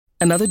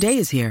Another day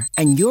is here,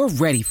 and you're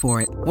ready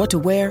for it. What to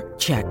wear?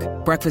 Check.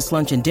 Breakfast,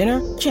 lunch, and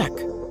dinner? Check.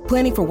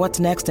 Planning for what's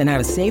next and how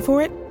to save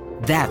for it?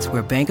 That's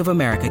where Bank of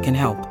America can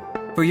help.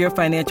 For your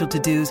financial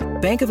to-dos,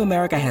 Bank of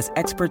America has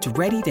experts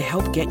ready to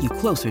help get you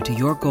closer to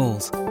your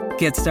goals.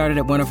 Get started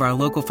at one of our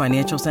local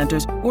financial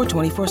centers or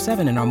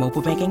 24/7 in our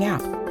mobile banking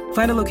app.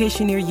 Find a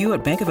location near you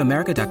at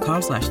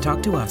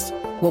bankofamerica.com/talktous.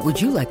 What would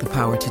you like the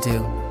power to do?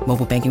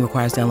 Mobile banking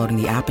requires downloading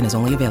the app and is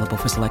only available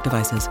for select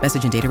devices.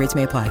 Message and data rates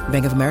may apply.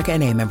 Bank of America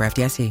N.A., member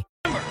FDIC.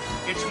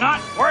 It's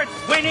not worth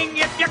winning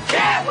if you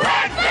can't win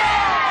it!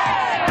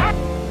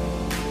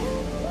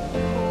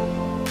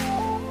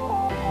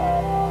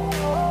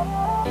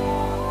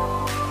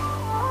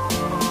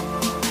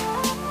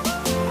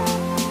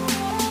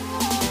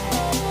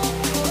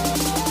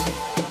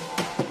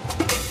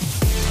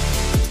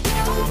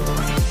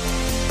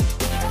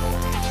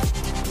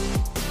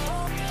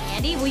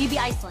 Andy, will you be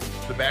Iceland?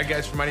 The bad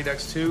guys from Mighty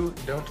Ducks 2?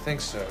 Don't think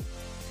so.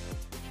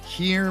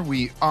 Here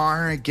we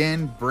are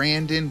again,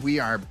 Brandon. We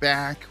are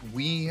back.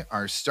 We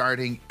are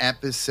starting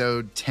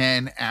episode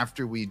 10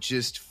 after we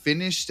just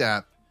finished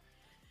up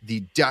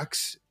the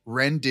Ducks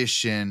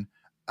rendition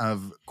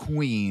of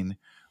Queen.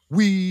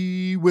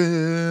 We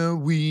will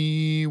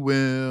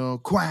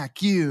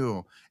quack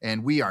you.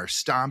 And we are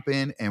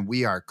stomping and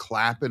we are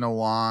clapping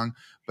along.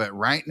 But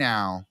right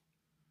now,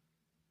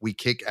 we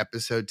kick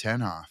episode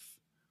 10 off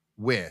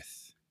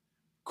with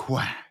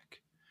quack.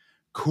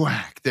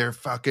 Quack, they're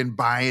fucking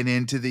buying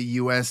into the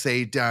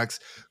USA Ducks.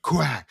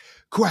 Quack,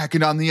 quack.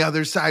 And on the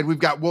other side, we've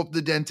got Wolf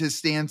the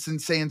Dentist dancing,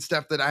 saying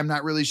stuff that I'm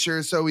not really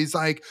sure. So he's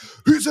like,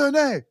 it's an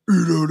A,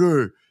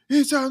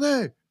 it's an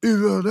A,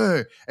 it's an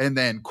A. And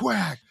then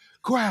quack,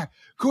 quack,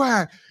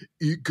 quack.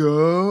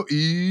 Go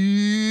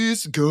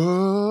East,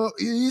 go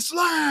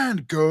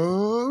Eastland,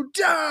 go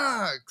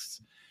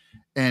Ducks.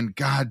 And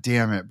God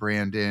damn it,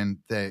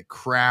 Brandon, the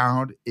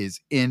crowd is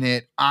in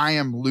it. I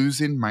am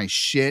losing my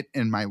shit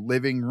in my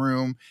living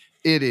room.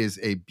 It is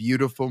a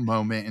beautiful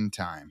moment in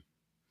time.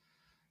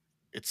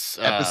 It's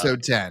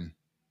episode 10.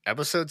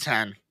 Episode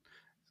 10.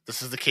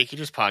 This is the Cake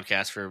Eaters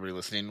podcast for everybody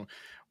listening.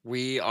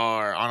 We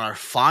are on our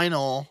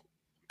final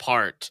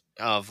part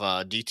of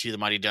D2 The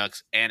Mighty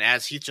Ducks. And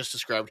as Heath just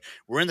described,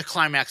 we're in the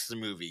climax of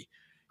the movie.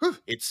 Whew.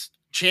 It's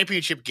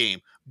championship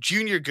game,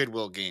 Junior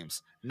Goodwill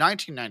Games,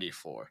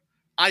 1994.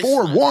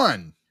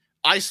 4-1.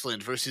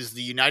 Iceland versus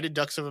the United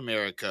Ducks of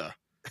America.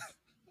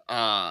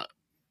 The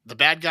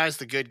bad guys,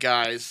 the good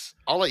guys.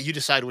 I'll let you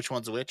decide which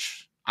one's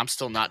which. I'm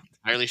still not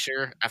entirely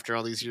sure after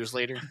all these years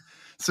later.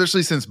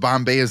 Especially since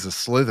Bombay is a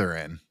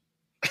Slytherin.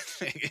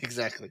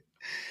 Exactly.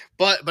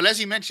 But as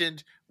you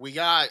mentioned, we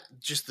got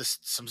just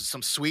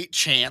some sweet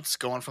chants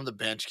going from the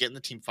bench, getting the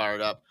team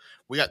fired up.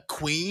 We got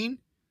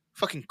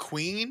fucking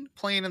Queen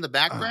playing in the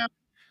background.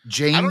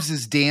 James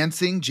is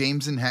dancing.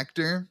 James and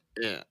Hector.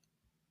 Yeah.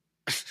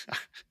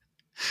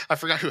 I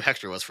forgot who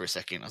Hector was for a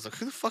second. I was like,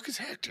 who the fuck is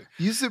Hector?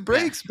 Use the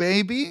brakes,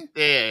 baby.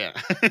 Yeah.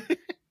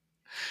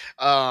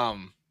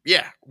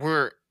 Yeah,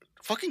 we're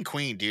fucking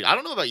Queen, dude. I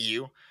don't know about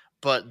you,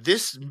 but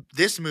this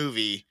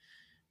movie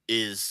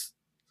is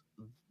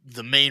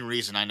the main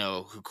reason I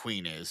know who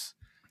Queen is.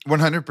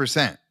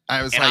 100%.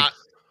 I was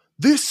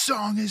this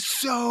song is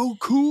so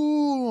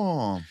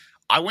cool.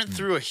 I went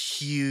through a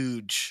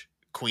huge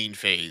Queen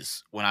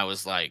phase when I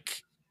was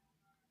like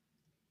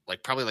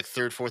probably like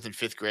 3rd, 4th, and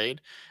 5th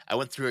grade. I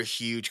went through a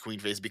huge Queen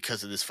phase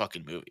because of this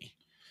fucking movie.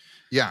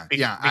 Yeah.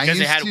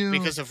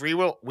 Because of We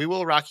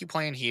Will Rock You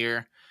playing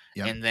here.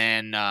 Yep. And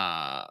then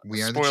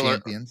We Are the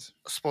Champions.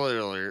 Spoiler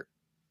alert,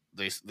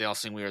 they all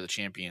sing We Are the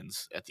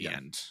Champions at the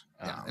end.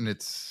 Yeah, and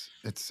it's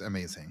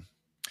amazing.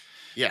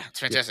 Yeah, it's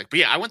fantastic. But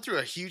yeah, I went through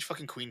a huge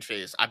fucking Queen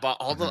phase. I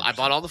bought all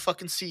the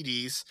fucking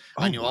CDs.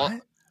 Oh, I knew what? all.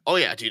 Oh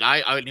yeah, dude.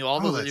 I knew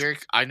all the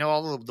lyrics. I know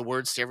all the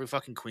words to every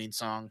fucking Queen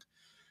song.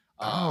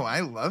 I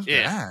love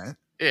that.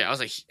 Yeah,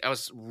 I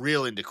was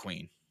real into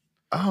Queen.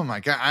 Oh my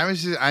God.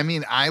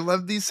 I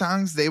love these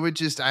songs.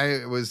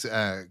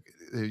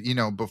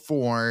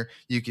 Before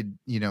you could,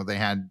 they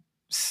had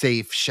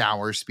safe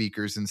shower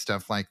speakers and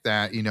stuff like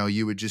that.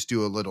 You would just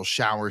do a little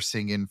shower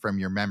singing from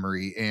your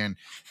memory. And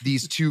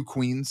these two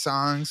Queen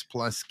songs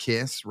plus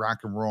Kiss, Rock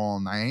and Roll All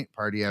Night,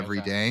 Party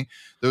Every Day.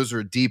 Those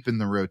were deep in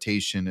the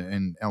rotation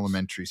in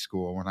elementary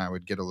school when I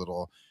would get a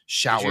little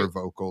shower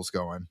vocals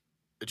going.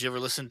 Did you ever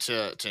listen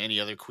to any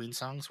other Queen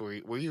songs?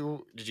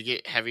 Did you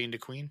get heavy into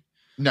Queen?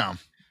 No,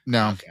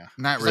 okay.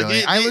 Not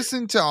really. I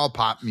listened to all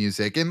pop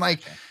music and I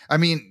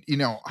had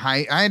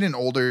an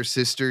older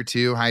sister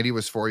too. Heidi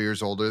was 4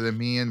 years older than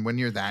me. And when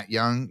you're that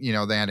young,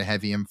 they had a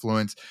heavy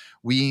influence.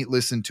 We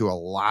listened to a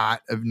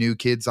lot of New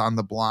Kids on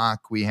the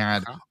Block. We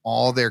had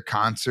all their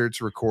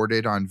concerts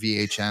recorded on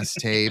VHS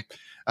tape.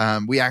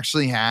 We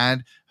actually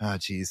had, I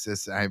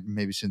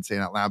maybe shouldn't say it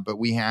out loud, but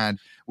we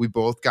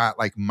both got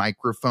like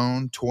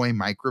toy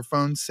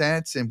microphone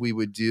sets, and we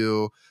would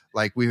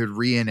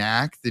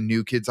reenact the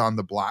New Kids on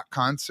the Block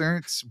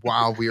concerts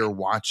while we were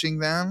watching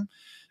them.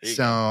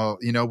 So,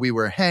 we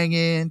were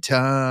hanging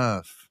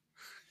tough,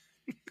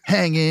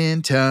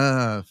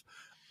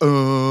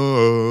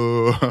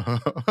 Oh,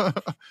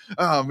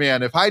 oh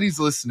man! If Heidi's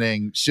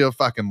listening, she'll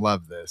fucking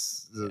love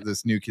this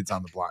New Kids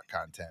on the Block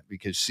content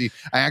because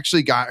I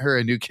actually got her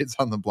a New Kids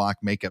on the Block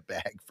makeup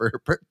bag for her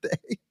birthday.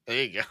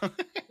 There you go.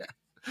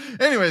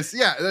 Anyways,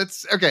 yeah,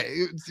 that's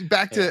okay.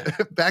 Back to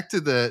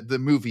the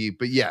movie,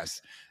 but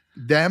yes,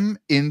 them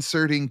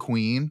inserting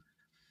Queen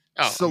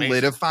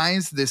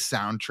solidifies this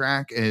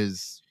soundtrack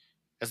as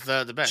it's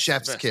the best.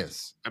 Chef's the best.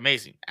 kiss.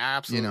 Amazing,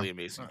 absolutely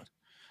amazing.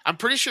 I'm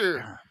pretty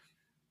sure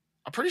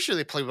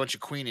they play a bunch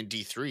of Queen in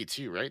D3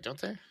 too, right? Don't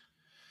they?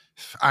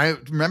 I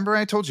remember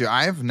I told you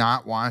I have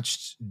not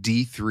watched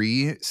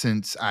D3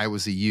 since I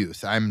was a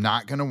youth. I'm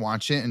not going to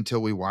watch it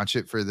until we watch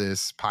it for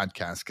this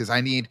podcast because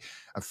I need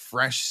a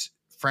fresh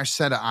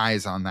set of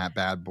eyes on that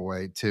bad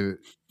boy to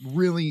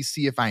really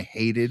see if I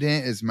hated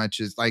it as much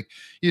as I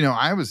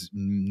was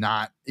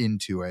not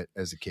into it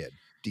as a kid.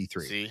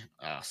 D3.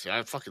 See,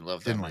 I fucking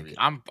love that movie.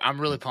 Like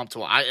I'm really pumped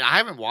to. I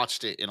haven't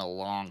watched it in a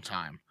long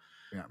time.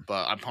 Yeah.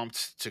 But I'm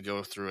pumped to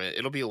go through it.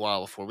 It'll be a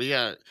while before we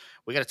got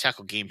to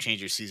tackle Game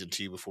Changer season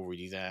 2 before we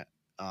do that.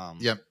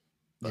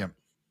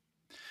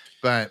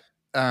 But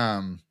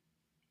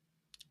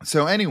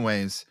so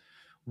anyways,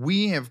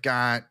 we have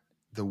got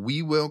the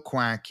We Will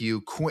Quack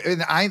You.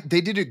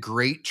 They did a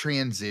great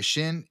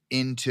transition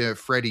into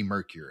Freddie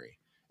Mercury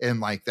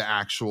and like the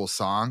actual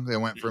song. They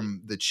went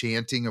from the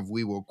chanting of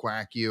We Will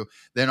Quack You.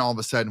 Then all of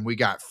a sudden we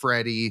got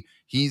Freddie.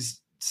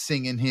 He's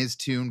singing his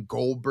tune.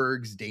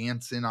 Goldberg's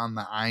dancing on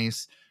the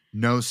ice.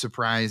 No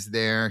surprise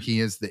there. He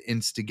is the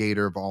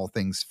instigator of all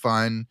things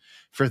fun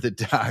for the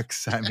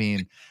Ducks. I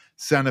mean,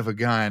 son of a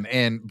gun.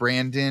 And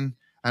Brandon,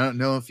 I don't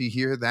know if you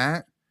hear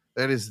that.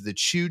 That is the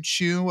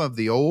choo-choo of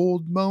the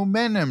old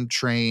momentum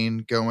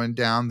train going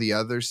down the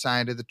other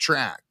side of the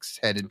tracks,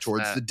 headed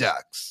towards the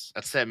Ducks.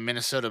 That's that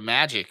Minnesota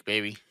Magic,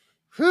 baby.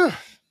 Whew,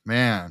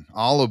 man,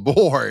 all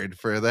aboard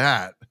for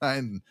that.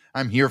 I'm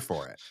here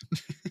for it.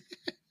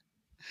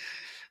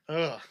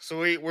 So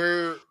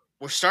we're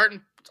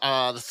starting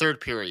the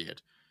third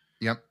period.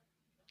 Yep.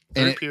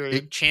 Third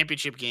period,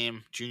 championship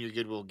game, Junior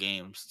Goodwill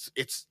games.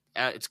 It's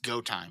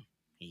go time.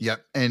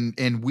 Yep.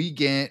 And we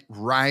get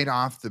right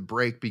off the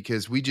break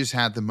because we just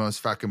had the most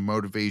fucking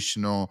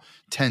motivational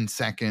 10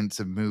 seconds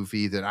of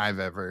movie that I've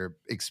ever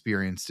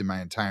experienced in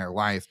my entire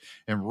life.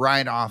 And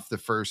right off the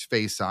first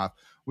face off,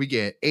 we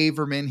get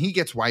Averman. He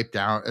gets wiped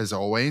out as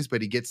always,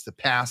 but he gets the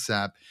pass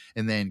up.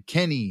 And then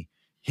Kenny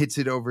hits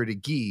it over to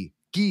Guy.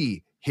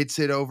 Guy hits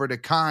it over to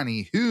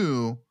Connie,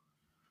 who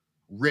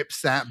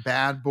rips that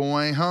bad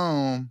boy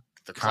home.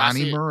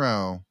 Connie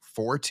Moreau,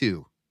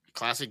 4-2.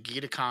 Classic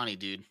Guy to Connie,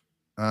 dude.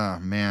 Oh,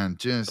 man.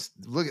 Just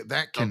look at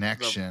that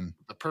connection.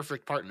 The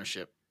perfect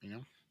partnership, you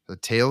know? The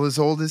tale as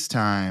old as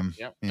time.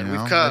 Yep. And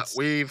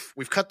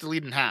we've cut the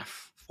lead in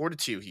half.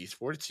 4-2, Heath.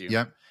 4-2.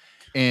 Yep.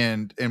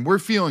 And we're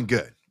feeling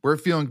good. We're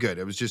feeling good.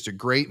 It was just a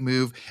great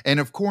move. And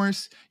of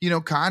course,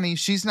 Connie,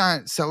 she's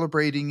not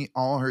celebrating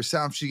all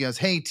herself. She goes,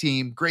 "Hey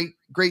team, great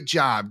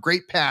job.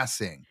 Great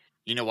passing."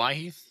 You know why,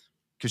 Heath?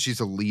 Because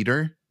she's a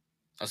leader.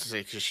 I was going to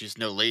say, because she's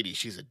no lady.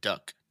 She's a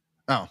duck.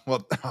 Oh,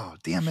 well,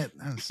 damn it.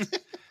 That was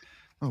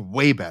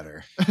way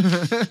better.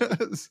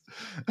 That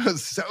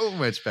was so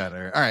much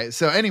better. All right.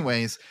 So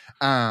anyways,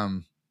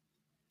 right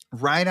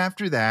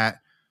after that,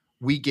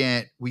 we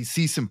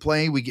see some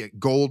play. We get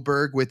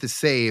Goldberg with the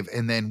save,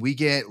 and then we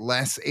get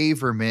Les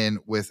Averman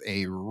with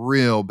a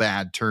real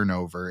bad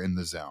turnover in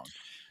the zone.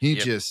 He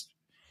just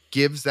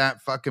gives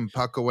that fucking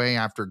puck away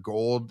after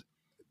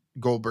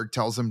Goldberg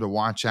tells him to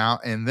watch out.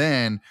 And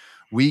then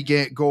we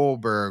get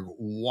Goldberg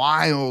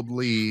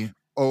wildly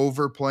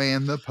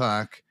overplaying the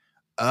puck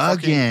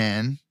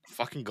again.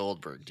 Fucking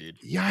Goldberg, dude.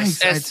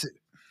 Yikes.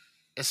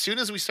 As soon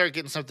as we start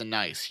getting something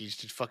nice, he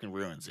just fucking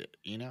ruins it,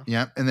 you know?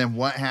 Yep. And then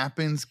what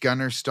happens?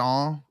 Gunnar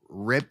Stahl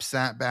rips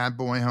that bad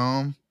boy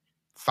home.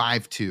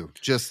 5-2.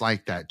 Just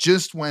like that.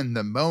 Just when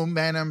the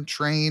momentum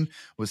train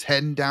was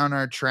heading down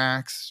our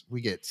tracks,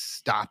 we get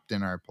stopped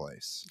in our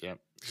place. Yep.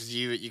 Because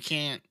you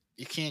can't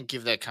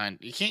give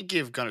you can't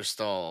give Gunnar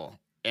Stahl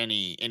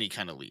any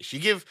kind of leash. You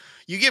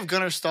give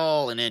Gunnar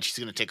Stahl an inch, he's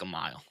gonna take a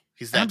mile.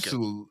 He's that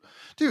absolute good.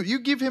 Dude, you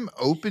give him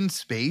open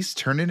space,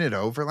 turning it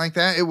over like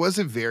that. It was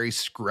a very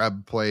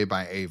scrub play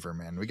by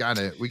Averman. We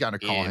gotta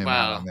call him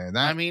out on there.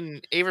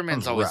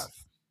 Averman's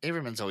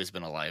always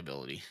been a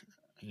liability.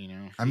 You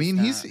know,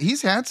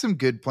 he's had some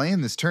good play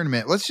in this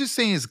tournament. Let's just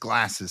say his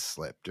glasses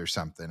slipped or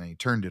something and he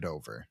turned it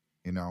over,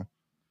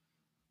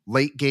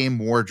 late game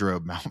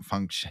wardrobe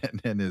malfunction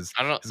and his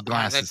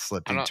glasses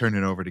slipped and turned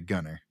it over to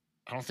Gunnar.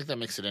 I don't think that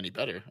makes it any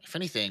better. If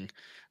anything,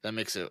 that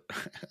makes it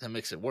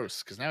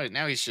worse because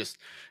now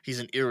he's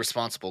an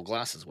irresponsible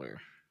glasses wearer.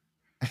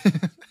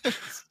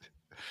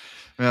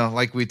 Well,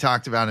 like we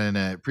talked about in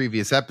a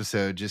previous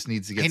episode, just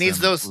needs to get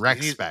those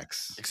rec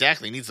specs.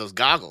 Exactly, he needs those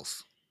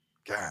goggles.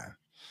 God.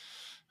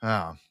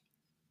 Oh.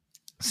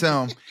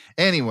 So,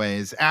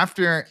 anyways,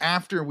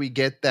 after we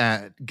get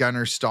that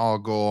Gunnar Stahl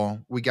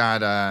goal, we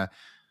got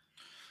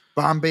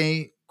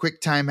Bombay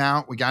quick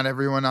timeout. We got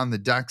everyone on the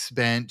Ducks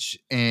bench,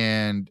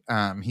 and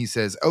he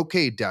says,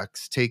 "Okay,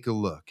 Ducks, take a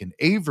look." And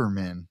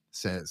Averman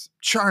says,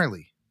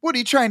 Charlie, what are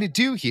you trying to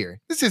do here?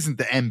 This isn't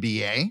the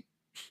NBA.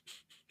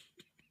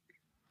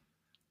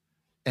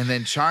 And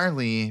then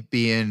Charlie,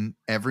 being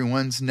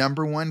everyone's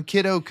number one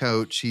kiddo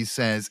coach, he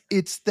says,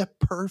 it's the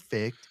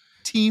perfect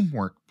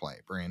teamwork play,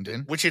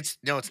 Brandon. Which it's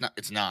not.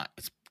 It's not.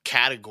 It's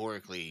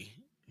categorically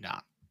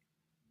not.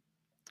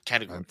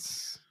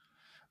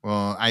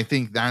 Well, I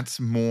think that's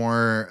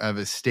more of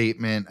a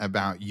statement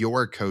about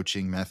your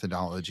coaching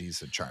methodologies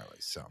than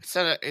Charlie's. So it's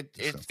not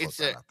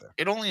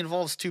it only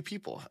involves two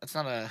people. It's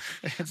not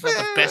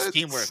the best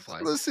teamwork play.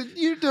 Listen,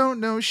 you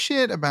don't know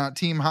shit about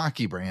team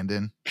hockey,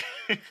 Brandon.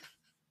 You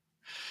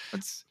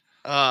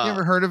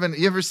ever heard of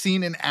you ever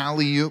seen an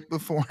alley-oop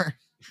before?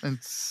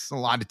 It's a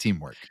lot of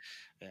teamwork.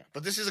 Yeah,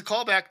 but this is a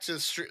callback to the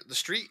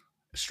street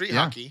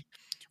hockey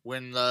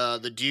when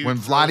the dude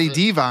Vlade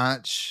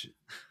Divac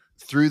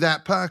threw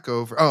that puck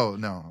over. Oh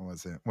no,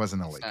 it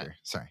wasn't a Laker.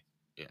 Sorry.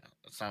 Yeah,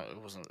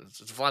 it wasn't.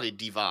 It's Vlade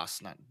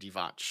Divac, not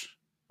Divac.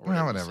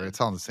 Well, whatever.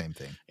 It's all the same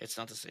thing. It's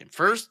not the same.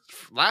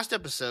 Last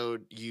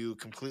episode, you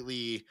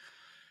completely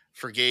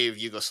forgave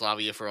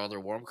Yugoslavia for all their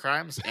war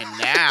crimes, and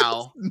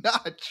now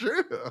not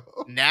true.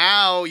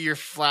 Now you're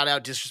flat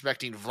out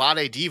disrespecting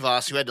Vlade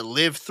Divac, who had to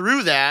live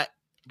through that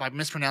by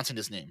mispronouncing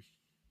his name.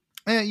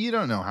 You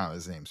don't know how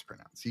his name's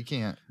pronounced. You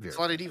can't. It's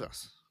Vlade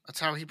Divac. That's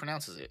how he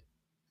pronounces it.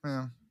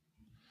 Well,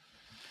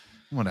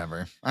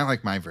 whatever. I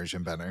like my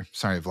version better.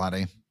 Sorry,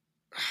 Vlade.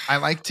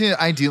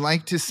 I do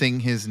like to sing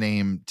his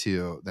name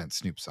to that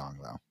Snoop song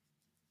though.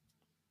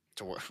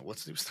 To what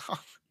Snoop song?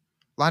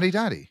 Lottie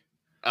Dottie.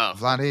 Oh,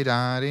 Vlade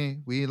Dottie,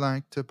 we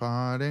like to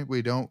party.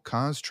 We don't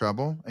cause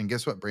trouble. And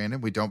guess what,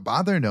 Brandon? We don't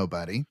bother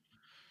nobody.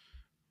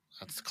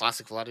 That's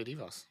classic Vlade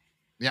Divac.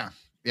 Yeah.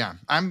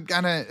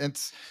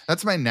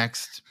 That's my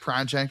next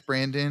project,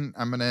 Brandon.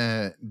 I'm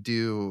gonna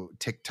do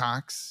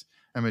TikToks.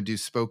 I'm gonna do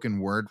spoken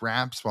word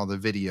raps while the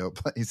video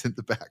plays in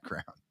the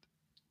background.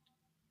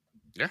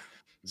 Yeah.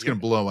 It's gonna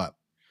blow up.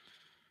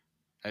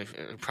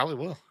 It probably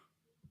will.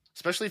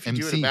 Especially if you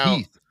MC do it about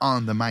Heath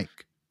on the mic.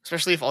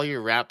 Especially if all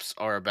your raps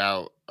are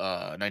about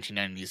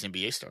 1990s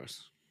NBA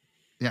stars.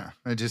 Yeah,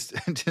 I just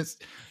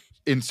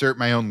insert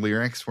my own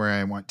lyrics where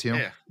I want to.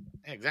 Yeah,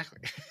 exactly.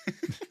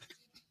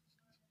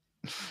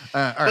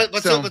 All right,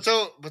 but so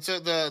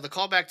the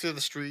callback to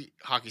the street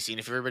hockey scene,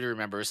 if everybody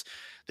remembers,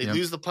 they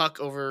lose the puck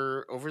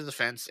over the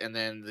fence, and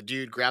then the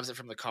dude grabs it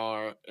from the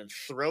car and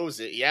throws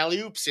it. He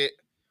alley-oops it.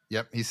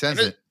 Yep, he says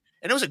it.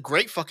 And it was a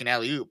great fucking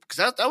alley-oop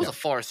because that was a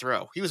far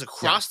throw. He was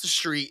across the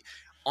street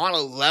on a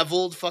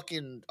leveled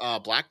fucking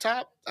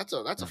blacktop. That's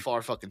a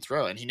far fucking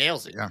throw, and he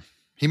nails it. Yeah,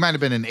 he might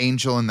have been an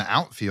angel in the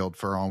outfield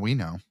for all we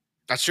know.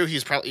 That's true.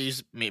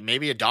 He's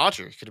maybe a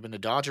Dodger. He could have been a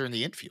Dodger in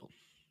the infield.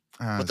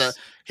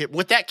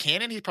 With that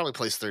cannon, he probably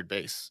plays third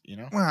base. You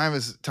know. Well, I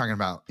was talking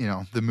about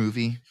the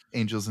movie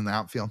Angels in the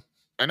Outfield.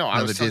 I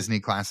know. The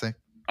Disney classic.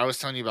 I was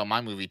telling you about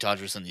my movie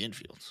Dodgers in the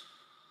Infield.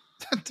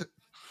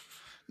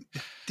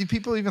 Do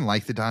people even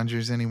like the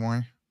Dodgers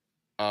anymore?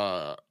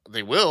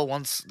 They will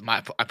once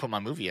I put my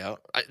movie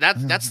out.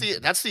 That's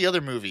the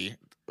other movie.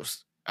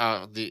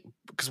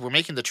 Because we're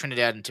making the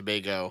Trinidad and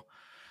Tobago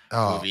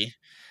movie.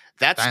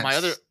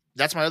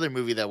 That's my other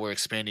movie that we're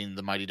expanding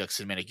the Mighty Ducks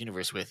Cinematic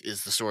Universe with,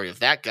 is the story of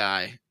that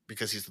guy,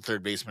 because he's the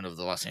third baseman of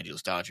the Los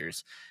Angeles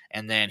Dodgers,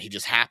 and then he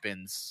just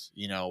happens,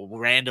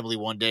 randomly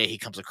one day he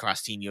comes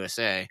across Team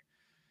USA,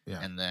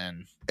 and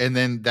then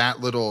that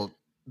little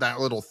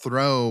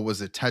throw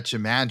was a touch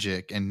of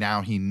magic, and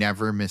now he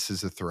never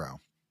misses a throw.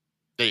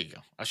 There you go.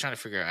 I was trying to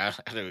figure out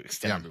how to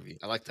extend the movie.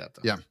 I like that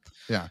though.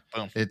 Yeah.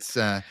 Boom. It's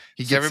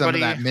he gets some of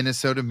that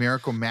Minnesota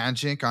Miracle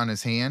magic on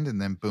his hand, and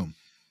then boom.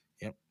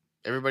 Yep.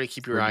 Everybody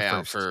keep your eye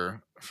out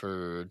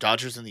for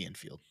Dodgers in the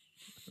infield.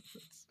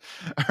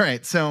 All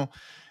right. So,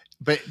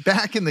 but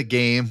back in the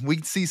game, we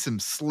see some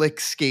slick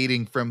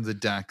skating from the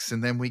Ducks,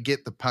 and then we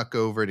get the puck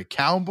over to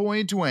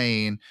Cowboy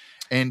Dwayne,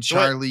 and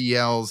Charlie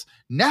yells,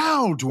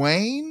 "Now,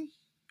 Dwayne!"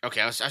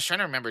 Okay, I was trying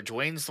to remember.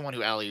 Dwayne's the one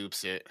who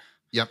alley-oops it.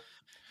 Yep.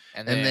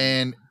 And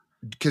then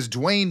because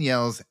Dwayne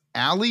yells,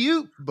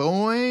 "Alley-oop,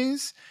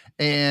 boys,"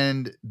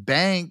 and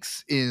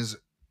Banks is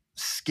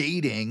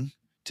skating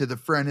to the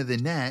front of the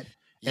net,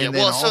 and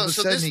then all of a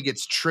sudden he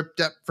gets tripped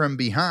up from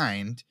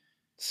behind,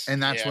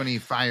 and that's when he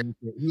fires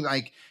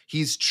it.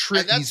 He's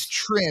tripped,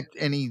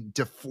 and he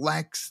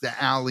deflects the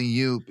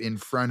alley-oop in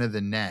front of the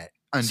net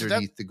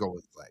underneath the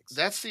goalie's legs.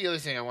 That's the other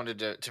thing I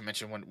wanted to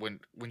mention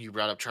when you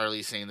brought up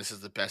Charlie saying this is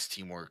the best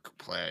teamwork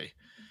play,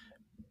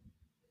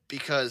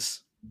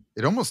 because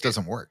it almost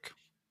doesn't work.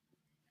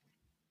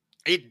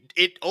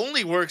 It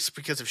only works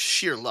because of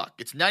sheer luck.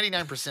 It's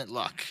 99%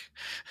 luck.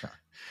 Yeah.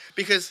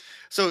 Because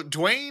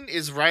Dwayne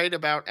is right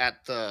about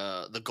at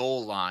the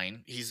goal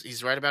line.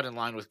 He's right about in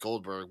line with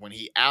Goldberg when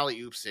he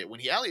alley-oops it. When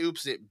he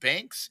alley-oops it,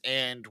 Banks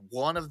and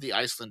one of the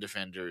Iceland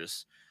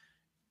defenders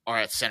are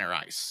at center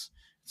ice.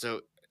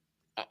 So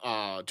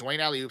Dwayne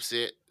alley-oops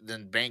it,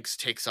 then Banks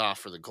takes off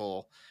for the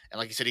goal. And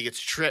like you said, he gets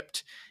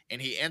tripped,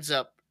 and he ends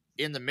up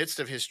in the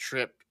midst of his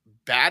trip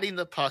batting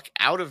the puck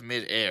out of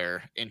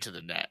midair into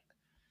the net.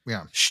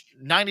 Yeah.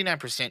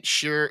 99%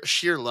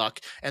 sheer luck,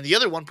 and the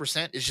other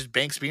 1% is just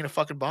Banks being a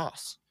fucking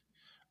boss.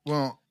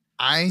 Well,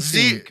 I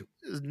think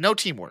No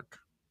teamwork.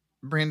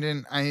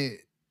 Brandon,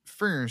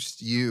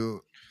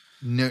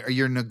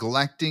 you're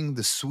neglecting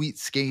the sweet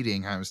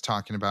skating I was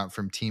talking about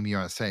from Team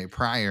USA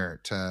prior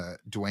to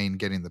Dwayne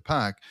getting the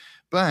puck,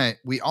 but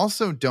we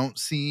also don't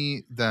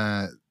see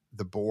the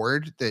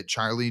board that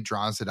Charlie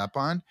draws it up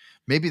on.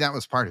 Maybe that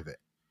was part of it.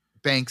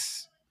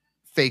 Banks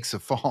fakes a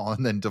fall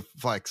and then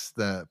deflects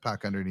the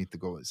puck underneath the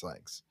goalie's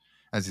legs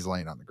as he's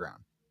laying on the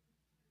ground.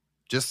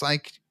 Just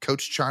like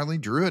Coach Charlie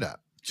drew it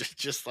up.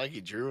 Just like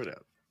he drew it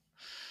up.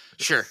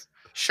 Sure.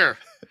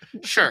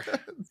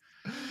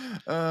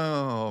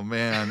 Oh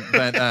man.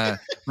 But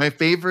my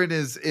favorite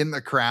is in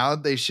the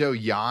crowd, they show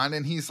Jan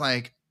and he's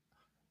like,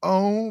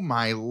 oh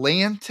my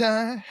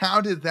Lanta,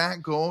 how did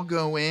that goal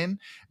go in?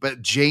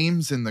 But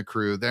James and the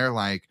crew, they're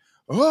like,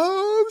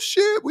 oh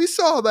shit, we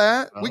saw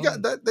that. We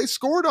got that. They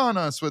scored on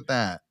us with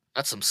that.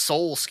 That's some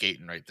soul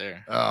skating right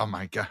there. Oh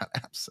my God.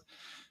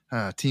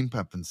 Team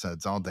Pup and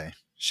Suds all day.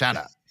 Shout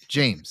out.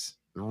 James,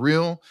 the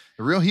real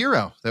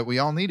hero that we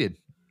all needed.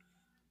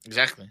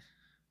 Exactly.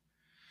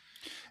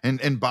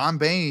 And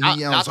Bombay, he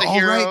yells, all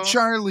hero. right,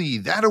 Charlie,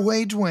 that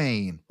away,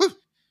 Dwayne. Woo.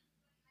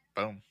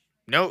 Boom.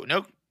 No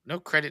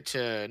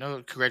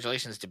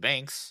congratulations to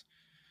Banks.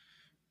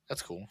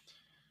 That's cool.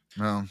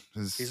 Well,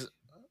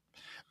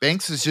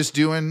 Banks is just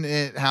doing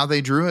it how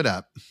they drew it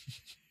up.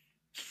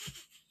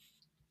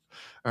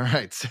 All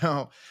right.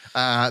 So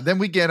then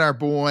we get our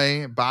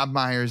boy Bob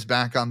Myers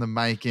back on the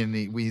mic and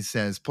he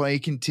says, play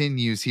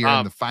continues here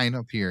in the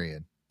final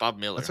period. Bob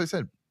Miller. That's what I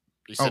said.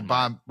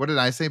 Bob. What did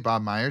I say?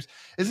 Bob Myers.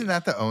 Isn't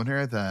that the owner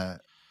of the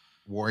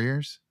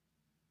Warriors?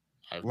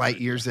 Light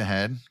years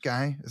ahead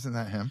guy. Isn't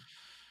that him?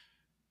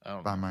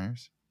 Bob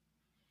Myers.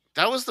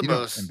 That was the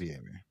most NBA.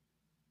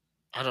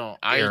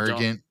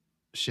 Arrogant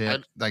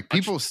shit.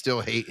 People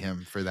still hate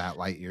him for that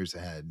light years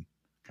ahead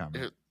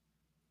comment.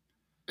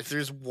 If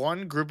there's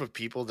one group of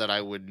people that I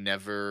would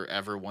never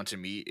ever want to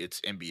meet, it's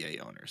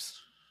NBA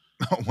owners.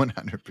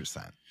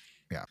 100%.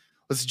 Yeah.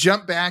 Let's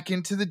jump back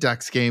into the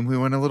Ducks game. We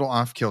went a little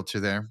off kilter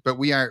there, but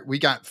we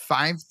got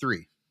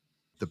 5-3.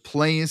 The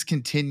play is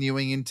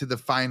continuing into the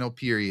final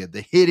period.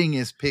 The hitting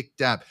is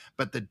picked up,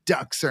 but the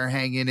Ducks are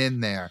hanging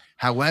in there.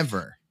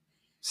 However,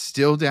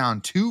 still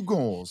down 2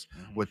 goals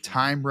with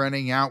time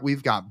running out.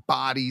 We've got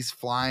bodies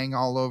flying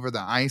all over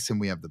the ice, and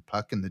we have the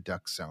puck in the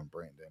Duck zone,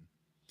 Brandon.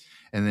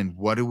 And then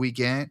what do we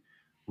get?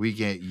 We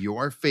get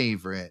your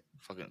favorite.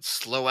 Fucking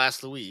slow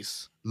ass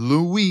Luis.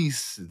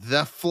 Luis,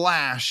 the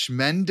Flash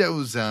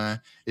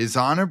Mendoza, is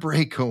on a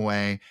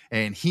breakaway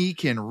and he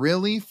can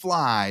really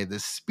fly. The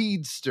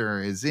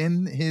speedster is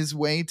in his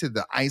way to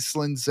the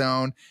Iceland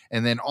zone.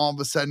 And then all of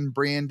a sudden,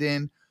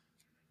 Brandon,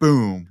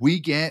 boom, we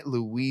get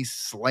Luis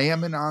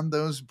slamming on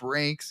those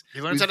brakes.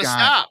 He learns how to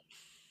stop.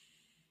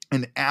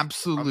 An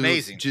absolute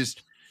amazing,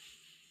 just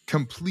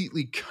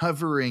completely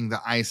covering the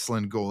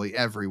Iceland goalie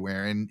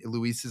everywhere. And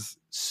Luis is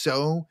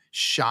so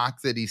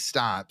shocked that he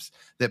stops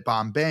that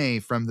Bombay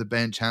from the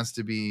bench has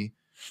to be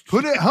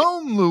put it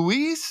home,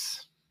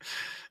 Luis.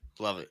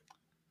 Love it.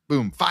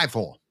 Boom.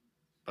 5-hole.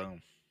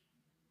 Boom.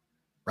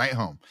 Right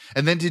home.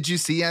 And then did you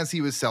see as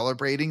he was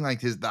celebrating,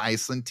 like the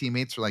Iceland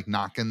teammates were like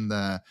knocking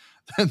the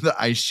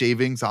ice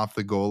shavings off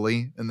the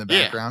goalie in the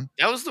background?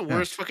 That was the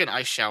worst fucking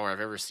ice shower I've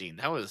ever seen.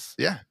 That was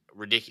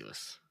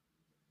ridiculous.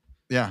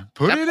 Yeah.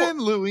 Put it in,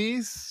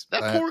 Luis.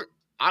 That poor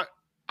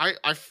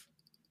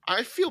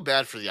I feel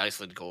bad for the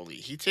Iceland goalie.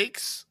 He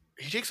takes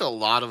a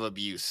lot of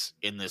abuse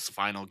in this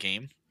final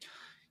game.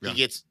 Yeah.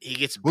 He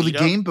gets well, the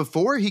game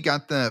before he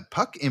got the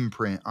puck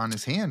imprint on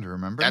his hand,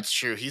 remember? That's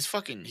true. He's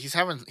having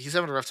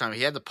a rough time.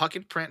 He had the puck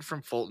imprint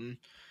from Fulton.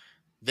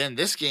 Then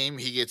this game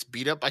he gets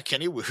beat up by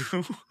Kenny Wu.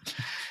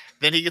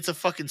 Then he gets a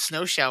fucking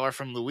snow shower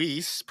from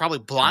Luis, probably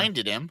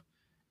blinded him.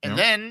 And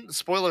then,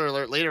 spoiler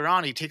alert, later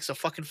on he takes a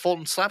fucking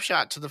Fulton slap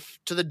shot to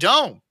the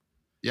dome.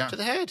 Yeah. To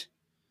the head.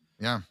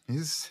 Yeah.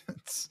 It's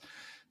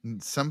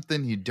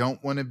something you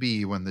don't want to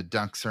be when the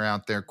Ducks are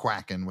out there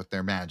quacking with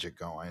their magic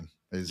going.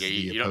 Is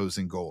the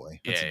opposing goalie.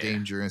 It's a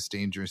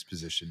dangerous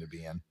position to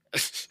be in.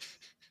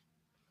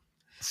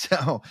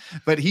 So,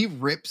 but he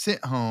rips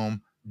it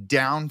home,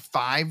 down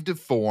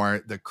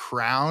 5-4. The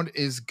crowd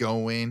is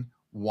going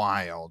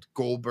wild.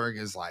 Goldberg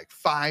is like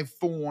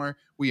 5-4.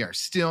 We are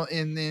still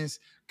in this.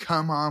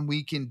 Come on,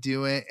 we can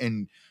do it.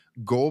 And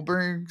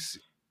Goldberg's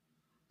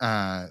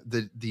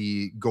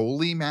the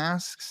goalie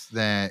masks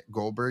that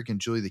Goldberg and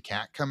Julie the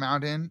Cat come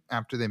out in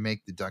after they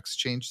make the Ducks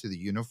change to the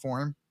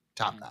uniform,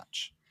 top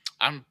notch.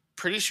 I'm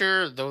pretty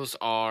sure those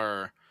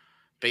are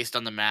based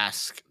on the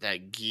mask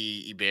that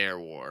Guy Hebert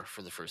wore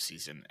for the first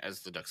season as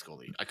the Ducks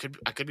goalie. I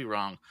could be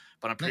wrong,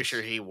 but I'm pretty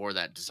sure he wore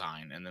that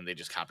design and then they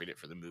just copied it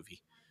for the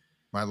movie.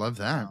 I love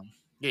that.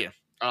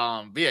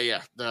 But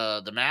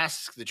the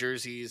mask, the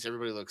jerseys,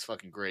 everybody looks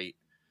fucking great.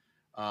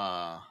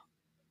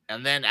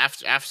 And then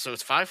after so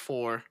it's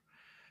 5-4.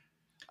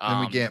 Then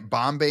we get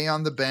Bombay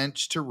on the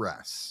bench to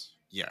rest.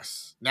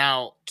 Yes.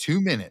 Now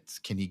 2 minutes.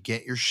 Can you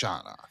get your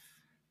shot off?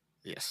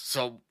 Yes.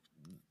 So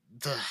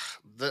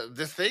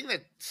the thing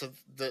that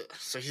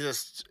so he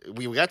says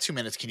we got 2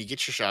 minutes. Can you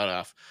get your shot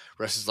off?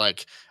 Russ is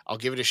like, I'll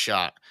give it a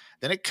shot.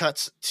 Then it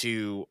cuts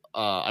to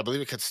I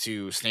believe it cuts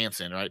to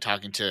Stanson, right,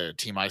 talking to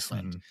Team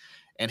Iceland,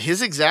 and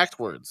his exact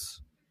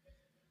words.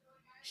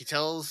 He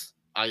tells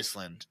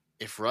Iceland,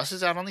 if Russ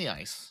is out on the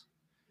ice,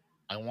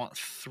 I want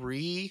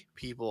 3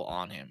 people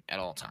on him at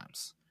all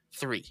times.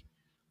 3.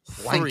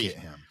 Blanket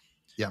him.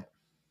 Yep.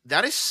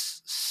 That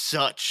is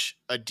such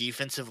a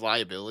defensive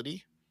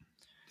liability.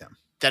 Yeah.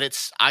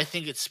 That I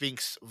think it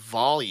speaks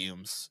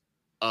volumes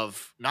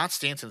of not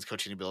Stanson's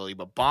coaching ability,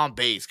 but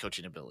Bombay's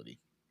coaching ability.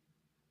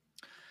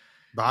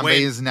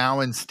 Bombay is now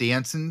in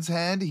Stanson's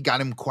head. He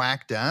got him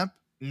quacked up.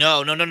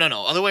 No.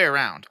 Other way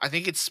around. I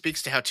think it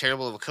speaks to how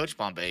terrible of a coach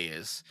Bombay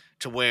is,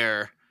 to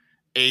where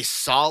a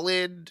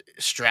solid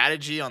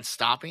strategy on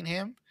stopping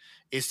him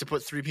is to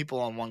put 3 people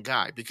on one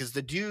guy, because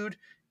the dude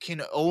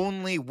can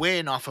only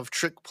win off of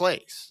trick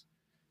plays.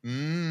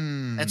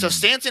 And so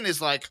Stanton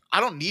is like, I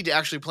don't need to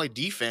actually play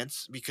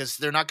defense because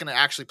they're not going to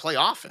actually play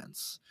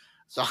offense.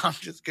 So I'm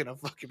just going to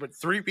fucking put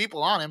 3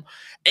 people on him.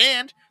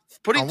 And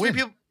putting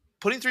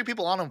 3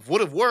 people on him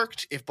would have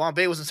worked if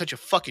Bombay wasn't such a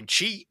fucking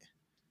cheat.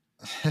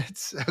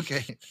 It's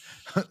okay.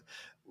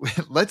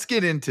 Let's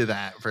get into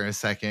that for a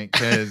second,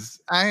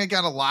 because I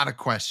got a lot of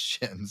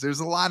questions.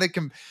 There's a lot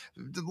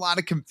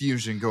of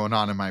confusion going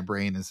on in my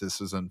brain as this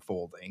was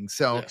unfolding.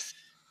 So Yes.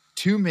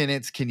 2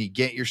 minutes, can you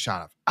get your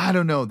shot off? I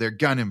don't know. They're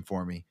gunning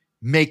for me.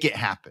 Make it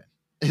happen.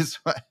 Is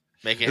what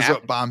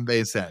what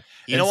Bombay said.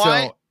 You know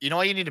why? You know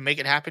why you need to make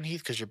it happen,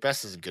 Heath? Because your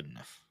best isn't good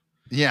enough.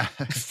 Yeah.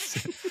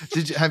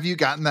 Have you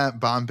gotten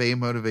that Bombay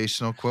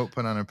motivational quote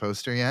put on a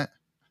poster yet?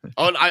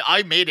 Oh,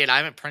 I made it. I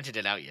haven't printed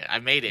it out yet. I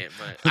made it,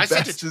 but I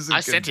sent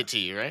it to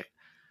you, right?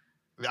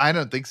 I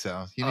don't think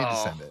so. You need to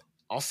send it.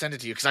 I'll send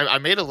it to you because I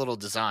made a little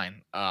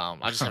design. I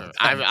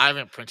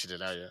haven't printed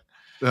it out yet.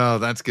 Oh,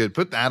 that's good.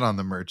 Put that on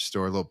the merch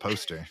store, a little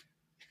poster.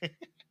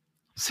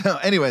 So,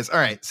 anyways, all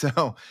right.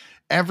 So,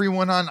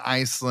 everyone on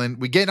Iceland,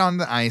 we get on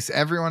the ice.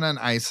 Everyone on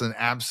Iceland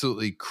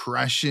absolutely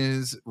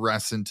crushes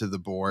Russ into the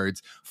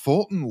boards.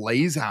 Fulton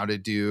lays out a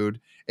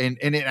dude. And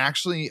it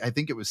actually, I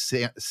think it was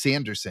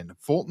Sanderson.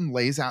 Fulton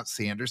lays out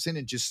Sanderson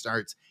and just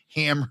starts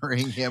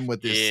hammering him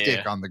with his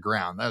stick on the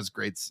ground. That was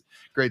great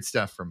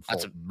stuff from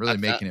Fulton. Really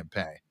making it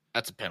pay.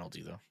 That's a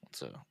penalty, though.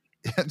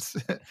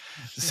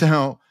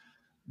 So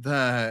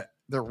the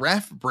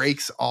ref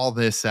breaks all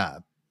this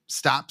up,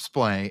 stops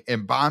play,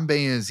 and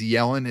Bombay is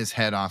yelling his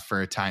head off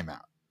for a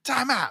timeout.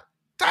 Timeout.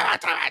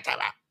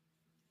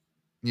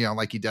 You know,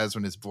 like he does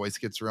when his voice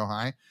gets real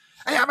high.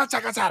 Hey, I'm going to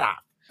take his head off.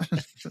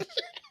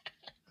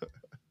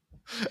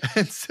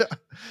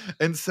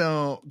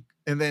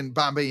 And then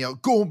Bombay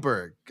yelled,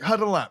 Goldberg,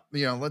 huddle up.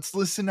 You know, let's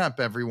listen up,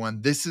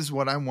 everyone. This is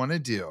what I want to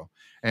do.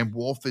 And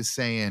Wolf is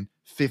saying,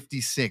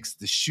 56,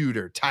 the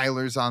shooter.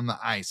 Tyler's on the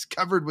ice,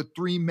 covered with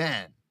 3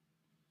 men.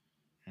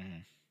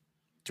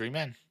 3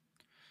 men.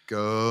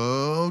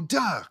 Go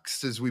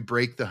Ducks as we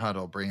break the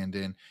huddle,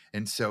 Brandon.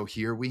 And so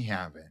here we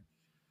have it.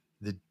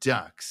 The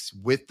Ducks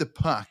with the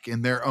puck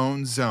in their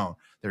own zone.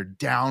 They're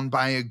down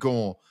by a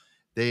goal.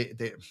 They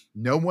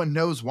no one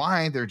knows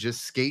why. They're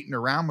just skating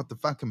around with the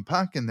fucking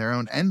puck in their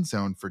own end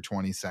zone for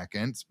 20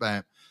 seconds.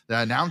 But the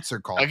announcer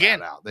called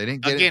that out. They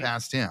didn't get it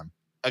past him.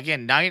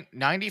 Again,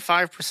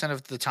 95%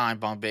 of the time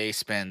Bombay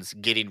spends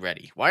getting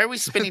ready. Why are we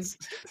spending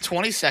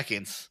 20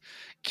 seconds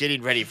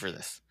getting ready for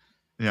this?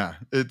 Yeah,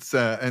 it's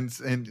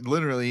and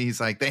literally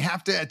he's like, they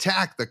have to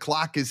attack. The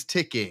clock is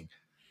ticking.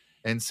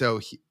 And so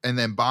and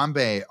then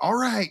Bombay, all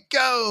right,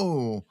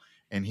 go.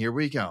 And here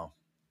we go.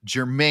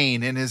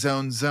 Jermaine in his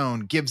own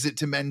zone gives it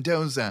to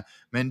Mendoza.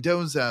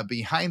 Mendoza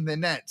behind the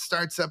net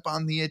starts up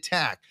on the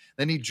attack.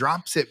 Then he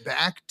drops it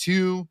back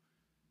to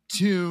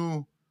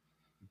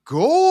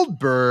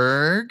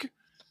Goldberg.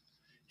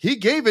 He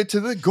gave it to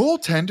the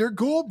goaltender,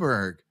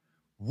 Goldberg.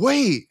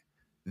 Wait,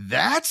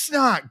 that's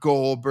not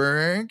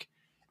Goldberg.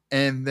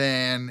 And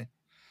then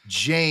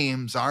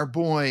James, our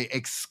boy,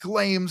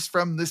 exclaims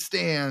from the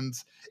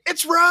stands,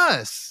 it's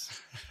Russ.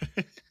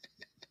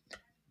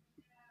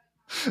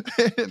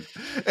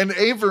 and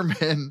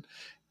Averman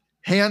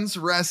hands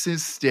Russ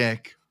his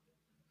stick.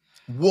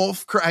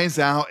 Wolf cries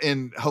out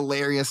in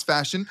hilarious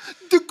fashion,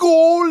 the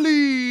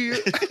goalie.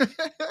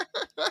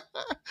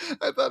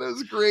 I thought it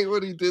was great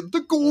what he did.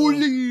 The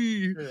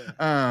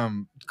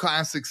goalie.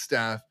 Classic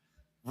stuff.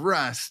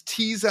 Russ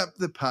tees up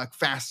the puck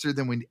faster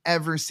than we'd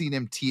ever seen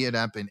him tee it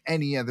up in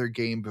any other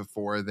game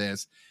before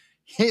this.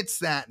 Hits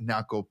that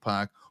knuckle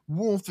puck.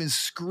 Wolf is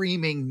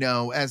screaming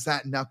no as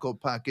that knuckle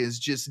puck is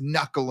just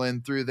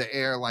knuckling through the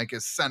air like a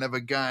son of a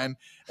gun.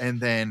 And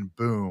then,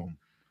 boom,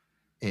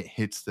 it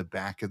hits the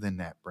back of the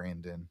net,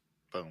 Brandon.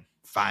 Boom.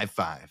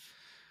 5-5.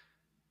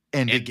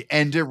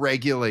 End of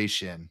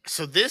regulation.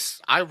 So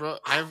this, I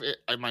have it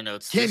in my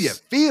notes. Can you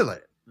feel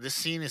it? This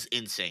scene is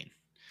insane.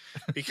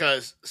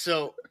 Because,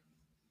 so,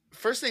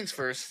 first things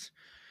first,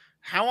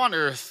 how on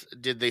earth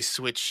did they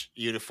switch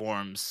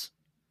uniforms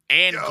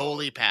and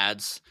goalie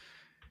pads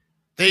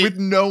with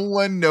no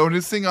one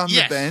noticing on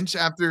Yes. the bench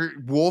after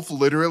Wolf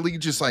literally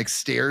just like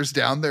stares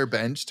down their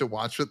bench to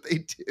watch what they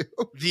do.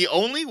 The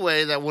only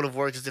way that would have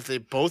worked is if they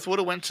both would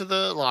have went to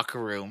the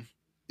locker room.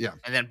 Yeah.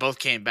 And then both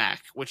came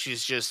back, which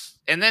is just,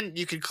 and then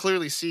you could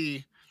clearly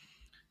see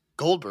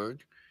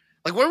Goldberg.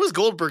 Like, where was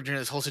Goldberg during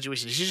this whole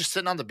situation? Is he just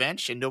sitting on the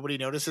bench and nobody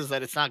notices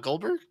that it's not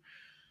Goldberg?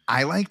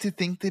 I like to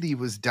think that he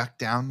was ducked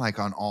down like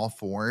on all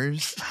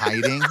fours,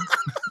 hiding.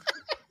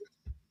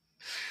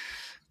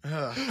 But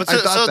I thought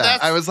that. that's-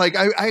 I was like,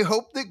 I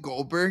hope that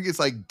Goldberg is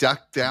like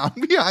ducked down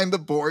behind the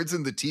boards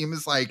and the team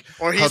is like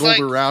Or he's huddled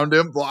like- around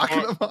him, blocking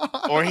him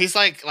off. or he's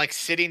like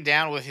sitting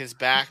down with his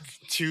back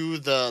to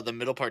the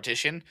middle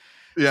partition.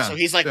 yeah. So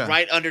he's like yeah.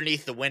 right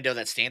underneath the window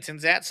that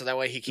Stanton's at, so that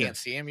way he can't Yeah.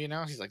 see him, you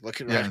know? He's like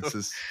looking Yeah, right it's over.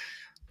 just,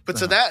 But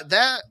so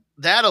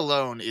that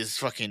alone is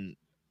fucking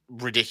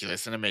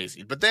ridiculous and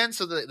amazing. But then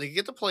so they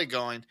get the play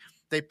going.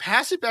 They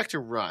pass it back to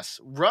Russ.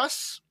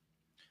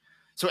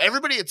 So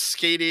everybody had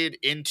skated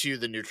into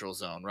the neutral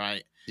zone,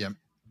 right? Yep.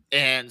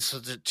 And so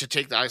to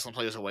take the Iceland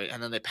players away,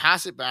 and then they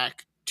pass it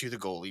back to the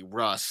goalie,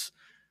 Russ,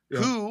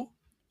 so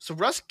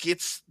Russ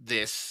gets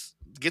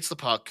the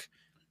puck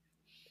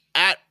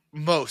at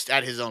most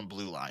at his own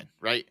blue line,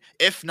 right?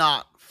 If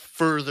not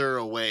further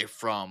away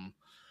from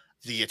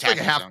the it's like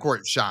attack. a half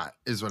court shot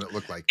is what it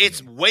looked like. to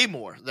It's me. way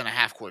more than a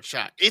half court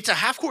shot. It's a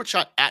half court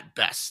shot at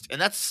best.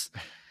 And that's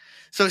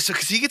so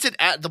because he gets it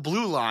at the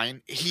blue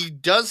line, he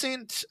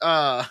doesn't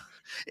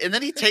and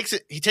then he takes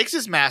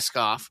his mask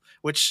off,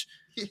 which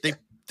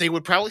they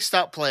would probably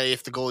stop play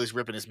if the goalie's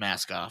ripping his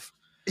mask off.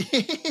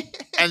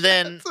 And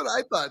then That's what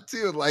I thought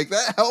too. Like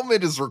that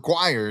helmet is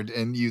required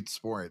in youth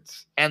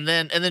sports. and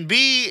then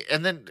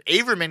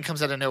Averman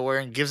comes out of nowhere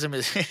and gives him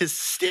his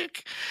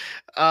stick.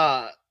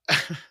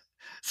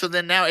 So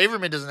then now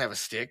Averman doesn't have a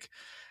stick.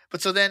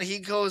 But so then he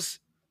goes,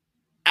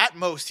 at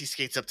most he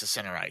skates up to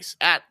center ice.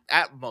 At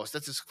most.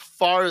 That's as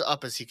far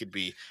up as he could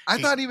be. I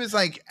thought he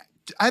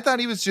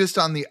was just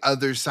on the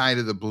other side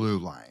of the blue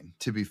line,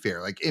 to be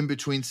fair, like in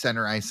between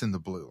center ice and the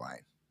blue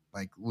line,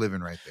 like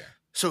living right there.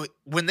 So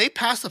when they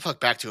pass the puck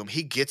back to him,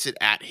 he gets it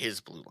at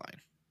his blue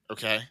line.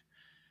 Okay.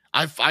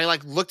 I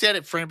like looked at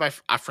it frame by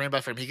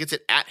frame. He gets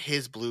it at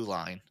his blue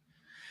line.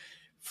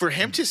 For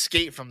him to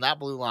skate from that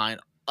blue line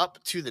up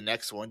to the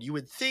next one, you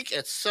would think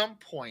at some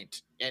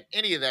point at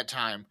any of that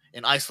time,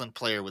 an Iceland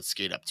player would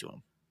skate up to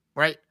him,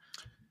 right?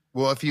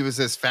 Well, if he was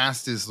as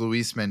fast as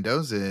Luis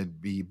Mendoza,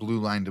 it'd be blue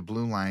line to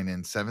blue line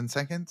in 7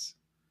 seconds.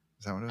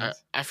 Is that what it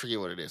is? I forget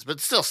what it is,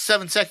 but still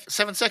 7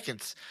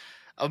 seconds.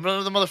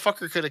 Another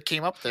motherfucker could have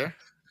came up there.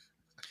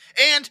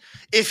 And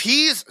if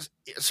he's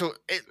so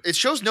it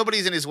shows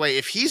nobody's in his way.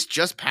 If he's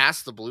just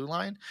past the blue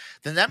line,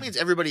 then that means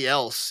everybody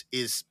else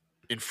is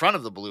in front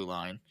of the blue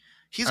line.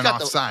 He's And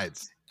got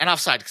offsides. and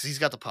offside because he's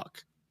got the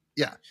puck.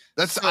 Yeah.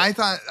 That's So-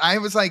 I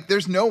was like,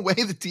 there's no way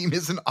the team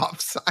isn't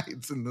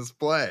offsides in this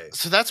play.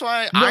 So that's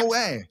why No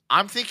way.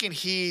 I'm thinking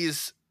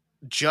he's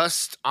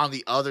just on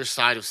the other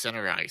side of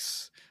center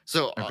ice.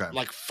 So Okay.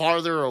 like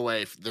farther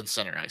away than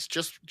center ice,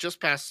 just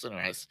past center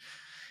ice.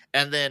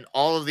 And then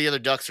all of the other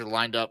Ducks are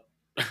lined up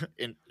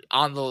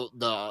on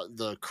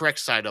the correct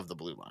side of the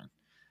blue line.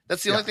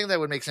 That's the only thing that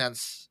would make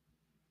sense.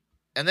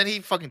 And then he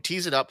fucking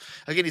tees it up.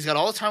 Again, he's got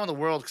all the time in the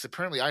world because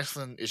apparently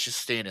Iceland is just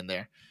staying in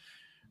there.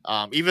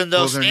 Even though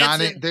Well, they're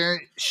Stanton,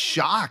 they're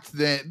shocked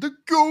that the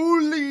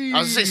goalie. I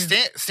was gonna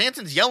say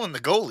Stanton's yelling the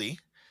goalie.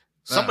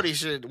 Somebody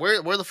should.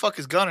 Where the fuck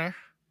is Gunner?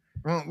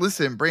 Well,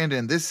 listen,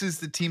 Brandon, this is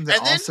the team that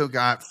And then- also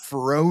got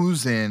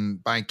frozen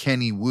by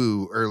Kenny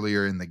Wu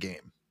earlier in the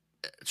game.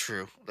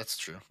 True. That's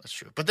true.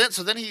 But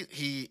then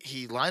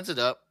he lines it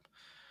up.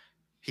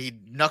 He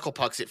knuckle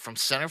pucks it from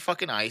center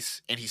fucking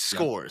ice, and he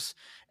scores.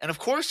 And of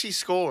course, he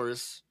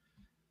scores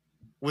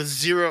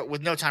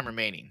with no time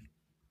remaining.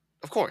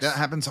 Of course, That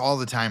happens all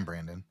the time,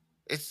 Brandon.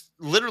 it's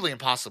literally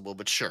impossible.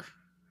 But sure.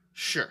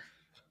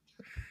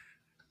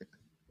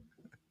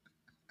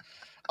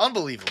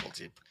 Unbelievable,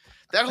 dude.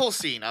 That whole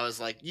scene, I was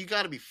like, you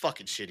got to be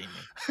fucking shitting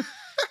me.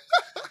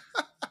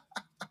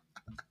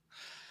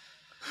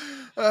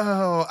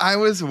 Oh, I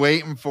was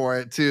waiting for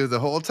it too. The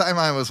whole time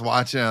I was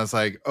watching, I was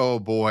like, oh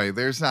boy,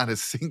 there's not a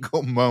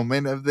single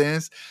moment of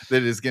this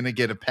that is going to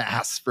get a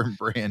pass from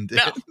Brandon.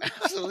 No,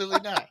 absolutely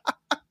not.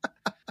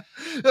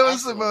 That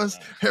was the Absolutely most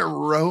not.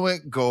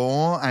 heroic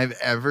goal I've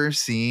ever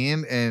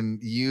seen,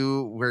 and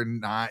you were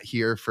not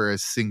here for a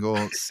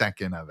single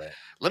second of it.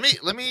 Let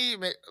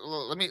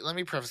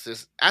me preface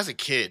this. As a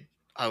kid,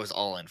 I was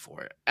all in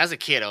for it. As a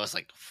kid, I was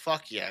like,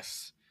 "Fuck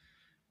yes."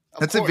 Of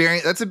That's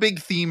course. that's a big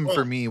theme for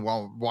Well- me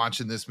while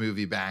watching this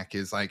movie back.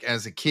 Is like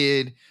as a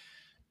kid,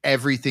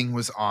 everything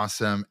was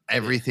awesome.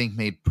 Everything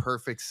made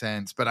perfect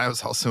sense, but I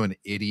was also an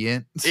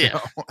idiot. So Yeah.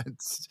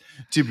 it's,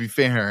 to be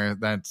fair,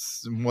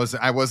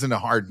 I wasn't a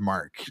hard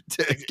mark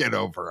to get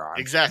over on.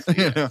 Exactly.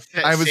 You know,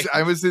 Same.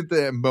 I was at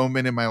the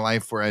moment in my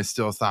life where I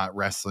still thought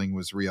wrestling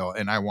was real,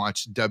 and I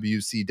watched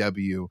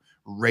WCW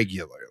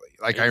regularly.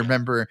 Like There I you go.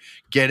 remember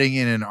getting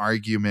in an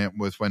argument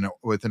with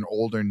an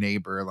older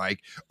neighbor,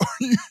 like,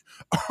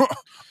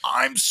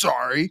 I'm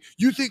sorry,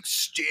 you think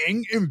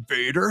Sting and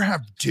Vader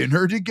have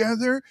dinner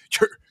together?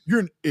 You're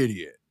an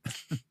idiot.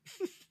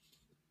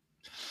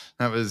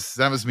 That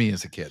was me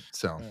as a kid.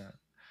 So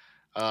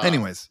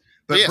anyways,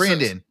 but yeah,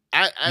 Brandon,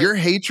 your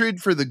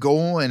hatred for the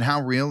goal and how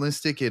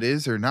realistic it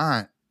is or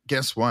not,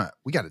 guess what?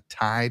 We got a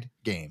tied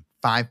game.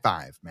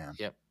 5-5, man.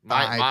 Yep.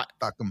 5.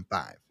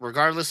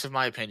 Regardless of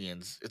my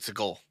opinions, it's a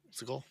goal.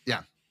 It's a goal.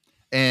 Yeah.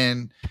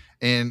 And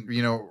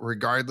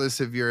regardless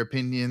of your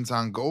opinions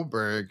on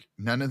Goldberg,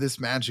 none of this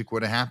magic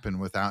would have happened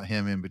without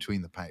him in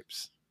between the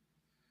pipes.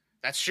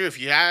 That's true. If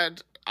you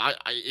had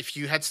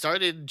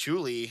started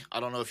Julie, I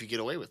don't know if you get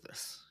away with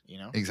this.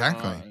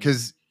 Exactly,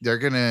 because they're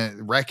gonna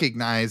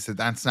recognize that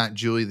that's not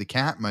Julie the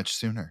cat much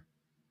sooner.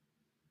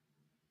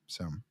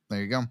 So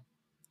there you go.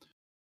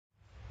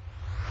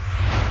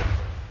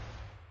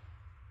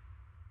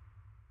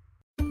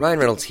 Ryan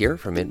Reynolds here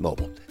from Mint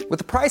Mobile. With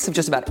the price of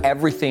just about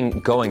everything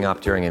going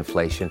up during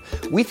inflation,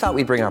 we thought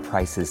we'd bring our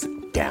prices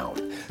down.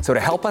 So to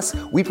help us,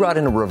 we brought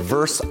in a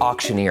reverse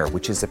auctioneer,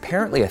 which is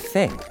apparently a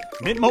thing.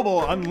 Mint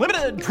Mobile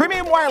Unlimited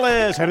Premium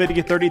Wireless. How to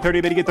get 30,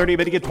 30, bit to get 30,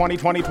 bit to get 20,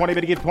 20, 20,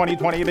 bit to get 20,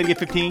 20, bit to get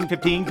 15,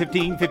 15,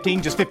 15,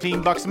 15, just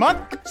 $15 a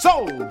month?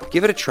 Sold!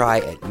 Give it a try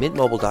at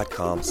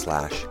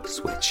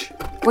mintmobile.com/switch.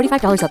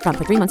 $45 up front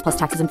for 3 months plus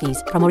taxes and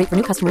fees. Promo rate for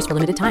new customers for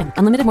limited time.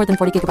 Unlimited more than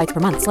 40 gigabytes per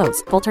month.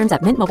 Slows full terms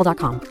at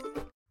mintmobile.com.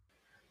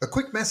 A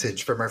quick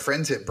message from our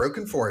friends at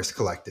Broken Forest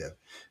Collective.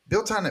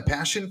 Built on a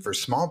passion for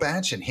small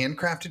batch and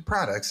handcrafted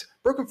products,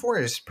 Broken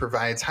Forest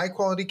provides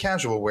high-quality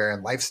casual wear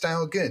and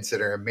lifestyle goods that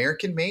are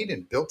American-made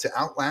and built to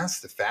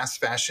outlast the fast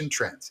fashion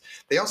trends.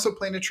 They also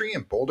plant a tree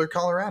in Boulder,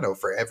 Colorado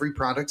for every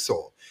product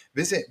sold.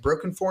 Visit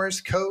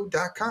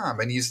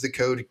brokenforestco.com and use the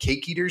code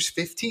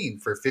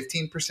CakeEaters15 for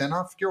 15%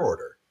 off your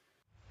order.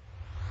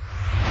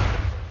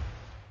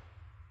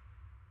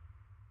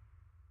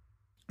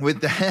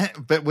 With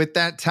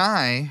that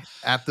tie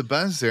at the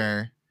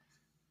buzzer,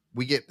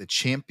 we get the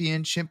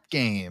championship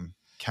game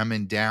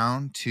coming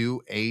down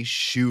to a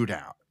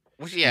shootout.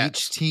 Yeah.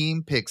 Each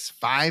team picks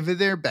 5 of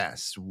their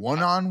best,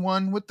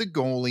 1-on-1 with the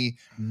goalie,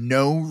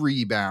 no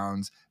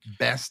rebounds,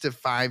 best of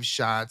 5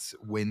 shots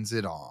wins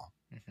it all.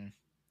 Mm-hmm.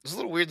 It's a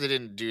little weird they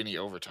didn't do any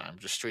overtime,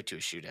 just straight to a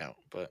shootout.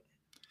 But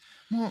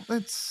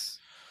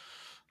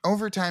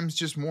overtime's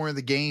just more of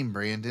the game,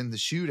 Brandon. The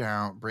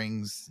shootout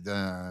brings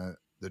the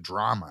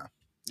drama.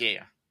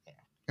 Yeah.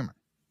 Come on.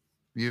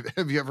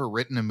 Have you ever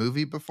written a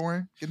movie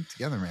before? Get it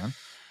together, man.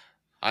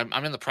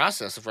 I'm in the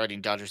process of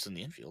writing Dodgers in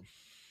the Infield.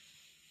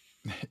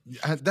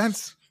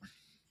 That's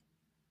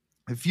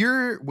if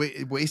you're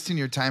wasting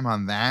your time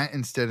on that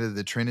instead of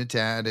the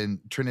Trinidad and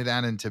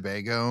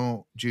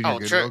Tobago Junior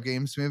Goodwill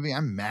Games movie,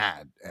 I'm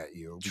mad at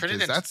you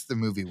because that's the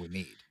movie we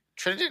need.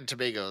 Trinidad and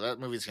Tobago, that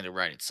movie's going to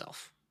write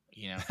itself.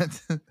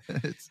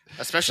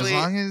 Especially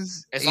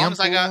as long as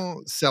I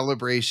got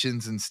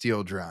celebrations and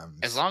steel drums.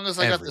 As long as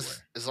I got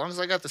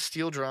the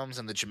steel drums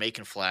and the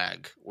Jamaican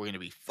flag, we're gonna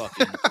be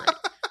fucking great.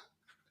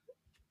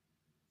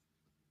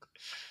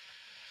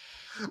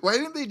 Why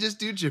didn't they just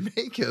do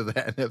Jamaica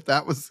then? If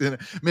that was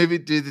maybe,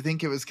 did they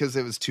think it was because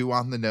it was too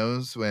on the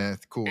nose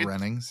with Cool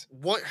Runnings?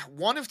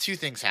 One of two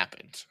things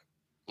happened.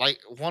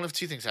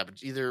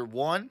 Either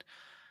one,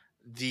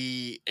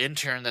 the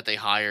intern that they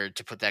hired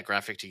to put that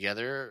graphic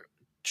together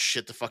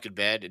shit the fucking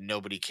bed and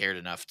nobody cared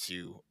enough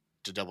to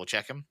double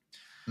check him.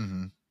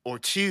 Mm-hmm. Or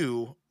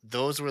 2,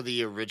 those were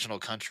the original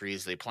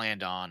countries they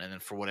planned on, and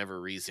then for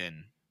whatever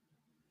reason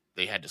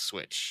they had to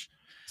switch.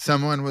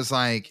 Someone was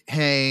like,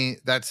 hey,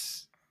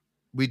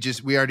 we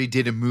already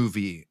did a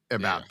movie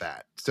about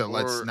that, so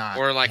let's not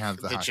have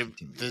the hockey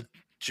team. The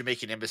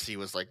Jamaican embassy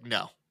was like,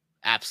 no,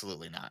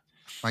 absolutely not.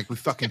 Like, we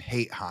fucking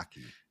hate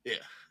hockey. Yeah.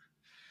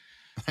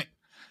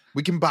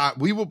 We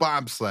will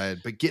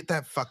bobsled, but get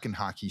that fucking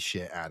hockey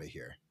shit out of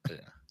here. Yeah.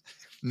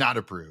 Not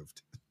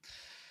approved.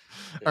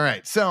 Yeah. All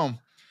right. So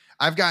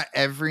I've got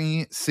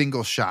every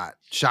single shot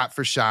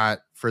for shot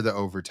for the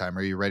overtime.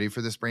 Are you ready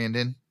for this,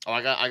 Brandon? Oh,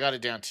 I got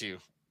it down too.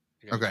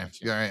 Okay.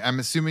 All right. I'm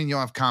assuming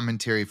you'll have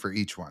commentary for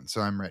each one, so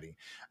I'm ready.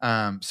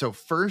 So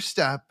first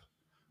up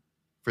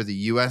for the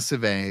US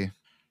of A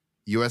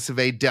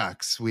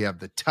Ducks, we have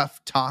the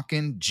tough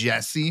talking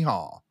Jesse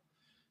Hall.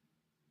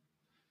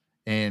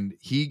 And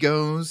he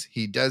does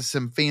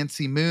some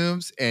fancy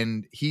moves,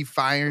 and he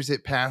fires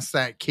it past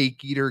that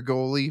cake eater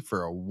goalie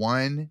for a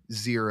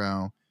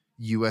 1-0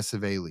 US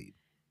of A lead.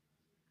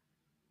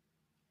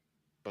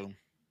 Boom.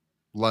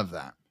 Love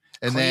that.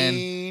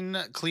 And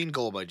clean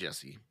goal by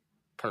Jesse.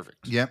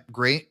 Perfect. Yep.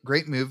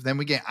 Great move. Then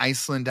we get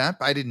Iceland up.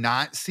 I did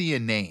not see a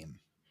name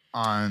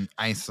on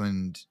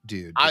Iceland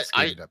dude that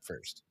skated up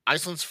first.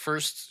 Iceland's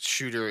first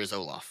shooter is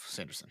Olaf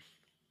Sanderson.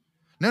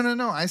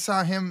 No. I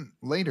saw him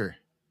later.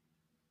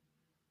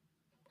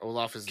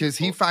 Olaf is because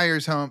he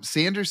fires home.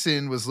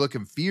 Sanderson was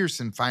looking fierce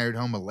and fired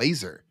home a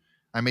laser.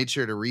 I made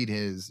sure to read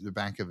the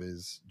back of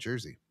his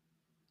jersey.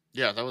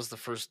 Yeah, that was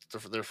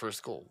their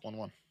first goal.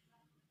 1-1.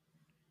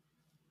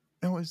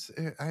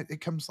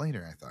 It comes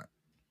later, I thought.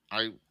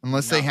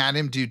 Unless they no. had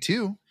him do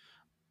 2.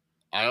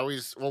 I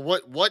always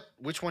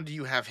which one do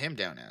you have him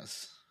down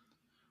as?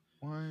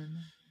 1.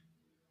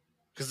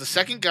 Because the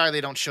second guy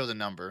they don't show the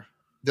number.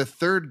 The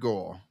third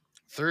goal.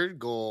 Third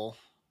goal.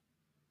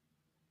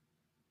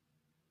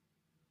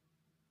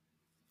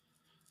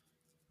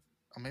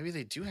 Oh, maybe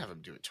they do have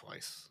him do it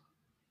twice.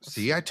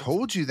 See, I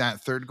told you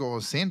that third goal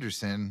is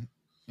Sanderson,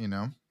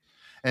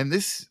 And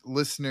this,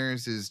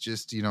 listeners, is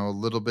just, a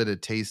little bit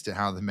of taste of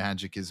how the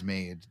magic is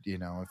made.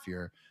 If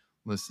you're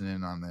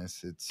listening on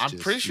this, I'm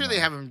pretty sure they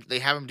have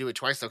him do it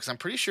twice though, because I'm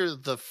pretty sure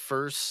the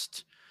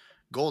first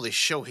goal they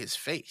show his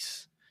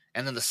face,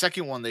 and then the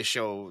second one they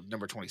show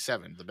number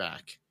 27, the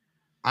back.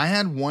 I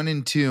had 1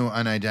 and 2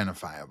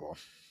 unidentifiable.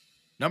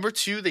 Number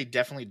 2 they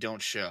definitely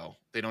don't show.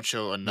 They don't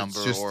show a number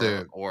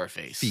or a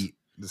face. Feet,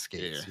 the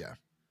skates, yeah.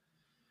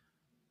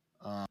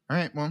 All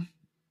right, well,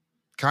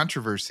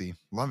 controversy,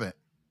 love it.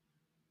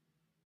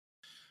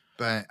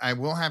 But I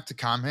will have to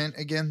comment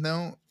again,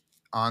 though,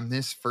 on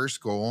this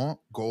first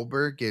goal.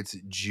 Goldberg gets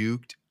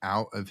juked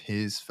out of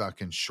his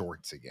fucking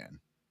shorts again.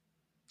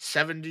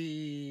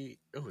 70.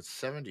 Oh, it's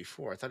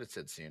 74. I thought it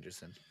said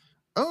Sanderson.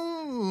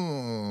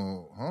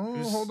 Hold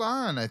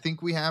on. I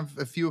think we have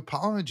a few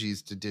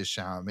apologies to dish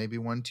out. Maybe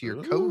one to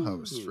your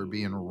co-host for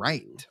being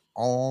right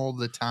all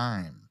the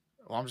time.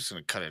 Well, I'm just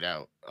going to cut it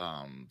out.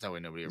 That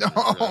way nobody.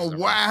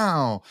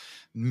 Wow.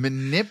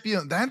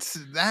 That's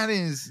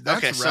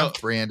okay, rough,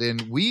 Brandon.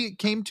 We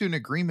came to an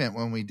agreement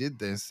when we did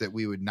this that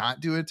we would not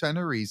do a ton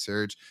of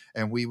research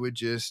and we would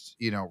just,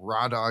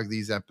 raw dog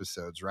these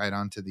episodes right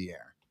onto the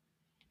air.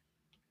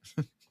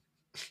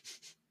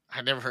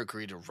 I never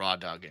agreed to raw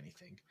dog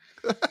anything.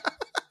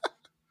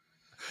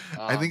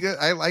 I think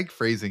I like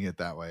phrasing it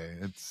that way.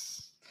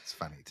 It's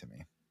funny to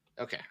me.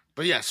 Okay,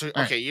 but yeah. So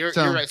All okay, right,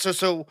 you're right.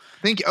 So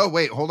think. Oh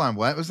wait, hold on.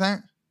 What was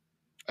that?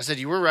 I said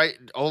you were right.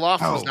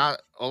 Olaf was not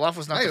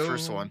Hi-yo. the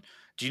first one.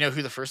 Do you know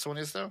who the first one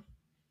is though?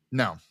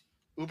 No.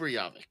 Uber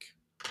Javik,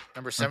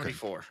 number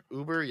 74. Okay.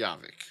 Uber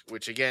Javik,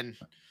 which again,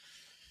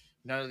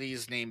 none of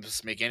these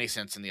names make any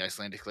sense in the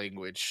Icelandic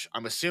language.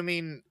 I'm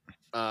assuming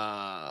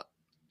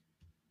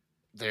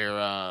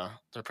they're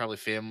probably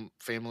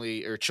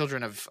family or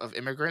children of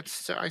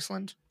immigrants to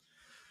Iceland.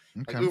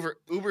 Okay. Like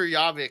Uber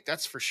Javik,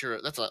 that's for sure.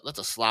 That's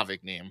a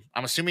Slavic name.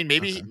 I'm assuming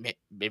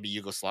maybe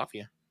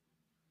Yugoslavia.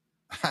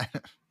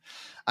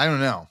 I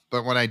don't know,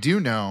 but what I do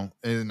know,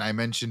 and I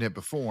mentioned it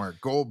before,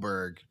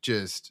 Goldberg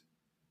just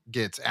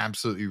gets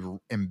absolutely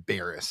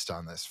embarrassed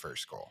on this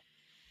first goal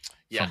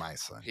from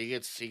Iceland. He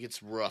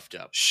gets roughed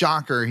up.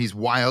 Shocker, he's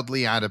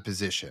wildly out of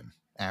position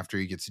after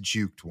he gets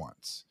juked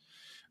once.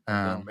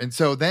 And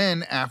so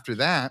then after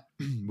that,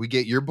 we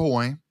get your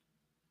boy,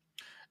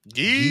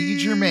 Guy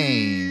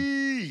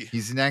Germain.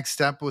 He's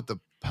next up with the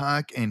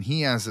puck, and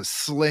he has a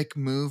slick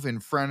move in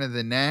front of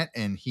the net,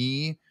 and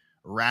he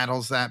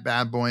rattles that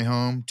bad boy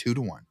home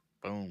 2-1.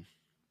 Boom.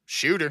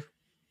 Shooter.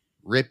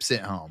 Rips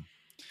it home.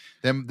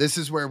 Then this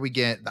is where we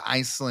get the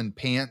Iceland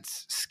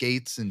pants,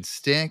 skates, and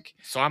stick.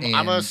 So I'm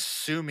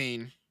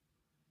assuming.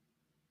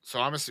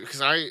 I'm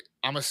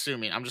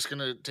assuming. I'm just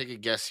gonna take a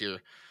guess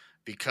here,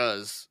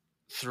 because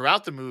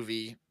throughout the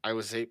movie, I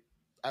was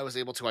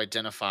able to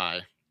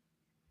identify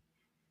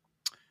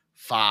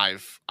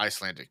 5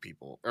 Icelandic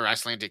people or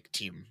Icelandic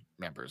team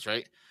members.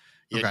 Right?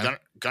 You had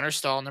Gunnar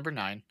Stahl, number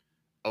 9.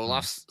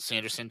 Olaf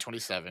Sanderson,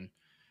 27.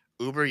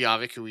 Uber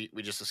Javik, who we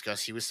just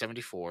discussed, he was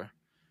 74.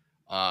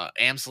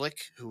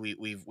 Amslik, who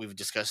we've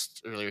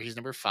discussed earlier, he's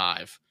number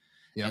 5.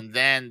 Yep. And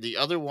then the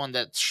other one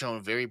that's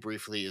shown very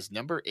briefly is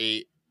number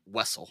 8,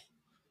 Wessel.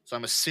 So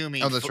I'm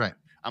assuming. Oh, that's right.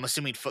 I'm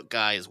assuming foot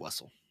guy is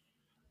Wessel.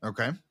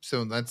 Okay,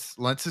 so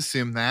let's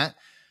assume that,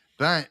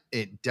 but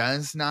it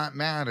does not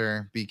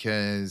matter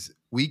because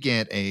we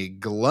get a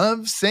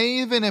glove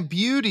save and a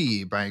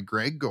beauty by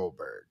Greg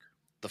Goldberg.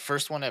 The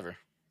first one ever.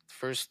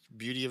 First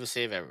beauty of a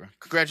save ever.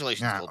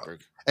 Congratulations,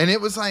 Goldberg. And it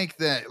was like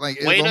that. Like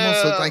it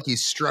almost looked like he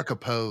struck a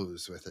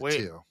pose with it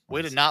too.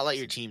 Way to not let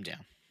your team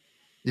down.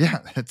 Yeah,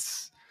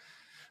 that's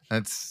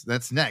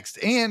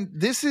next. And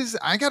this is,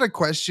 I got to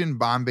question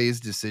Bombay's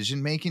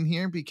decision making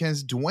here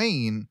because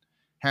Dwayne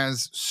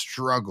has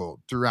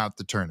struggled throughout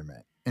the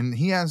tournament, and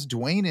he has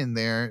Dwayne in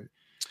there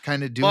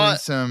kind of doing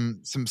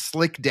some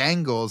slick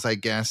dangles, I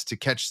guess, to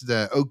catch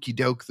the okey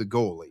doke, the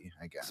goalie,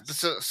 I guess.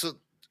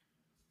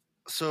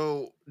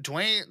 So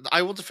Dwayne,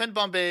 I will defend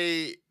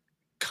Bombay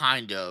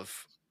kind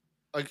of,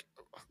 like,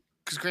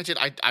 because granted,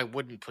 I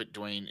wouldn't put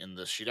Dwayne in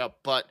the shootout,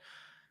 but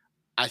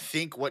I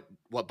think what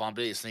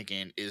Bombay is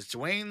thinking is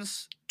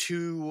Dwayne's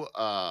 2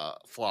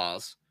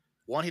 flaws.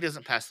 1, he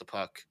doesn't pass the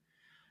puck,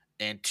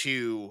 and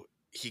 2,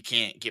 he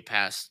can't get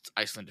past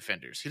Iceland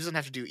defenders. He doesn't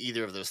have to do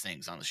either of those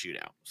things on the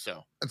shootout.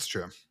 So that's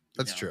true.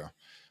 That's true.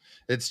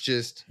 It's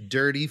just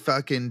dirty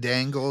fucking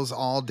dangles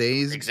all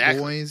days,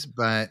 boys.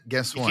 But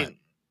guess what?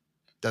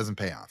 Doesn't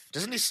pay off.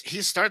 Doesn't he?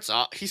 He starts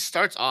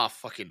off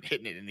fucking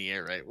hitting it in the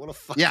air, right? What a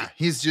fucking... Yeah,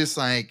 he's just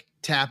like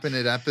tapping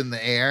it up in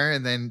the air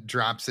and then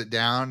drops it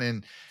down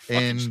and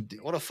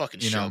what a fucking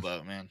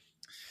showboat, man.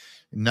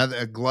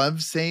 A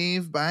glove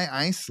save by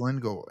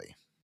Iceland goalie.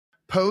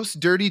 post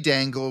Dirty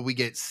Dangle, we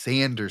get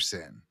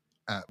Sanderson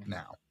up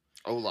now.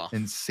 Olaf.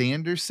 And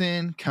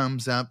Sanderson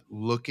comes up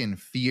looking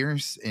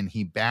fierce, and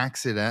he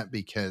backs it up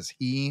because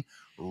he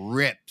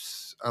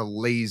rips a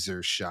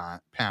laser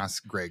shot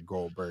past Greg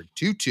Goldberg.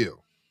 2-2.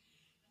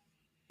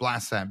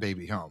 Blast that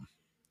baby home.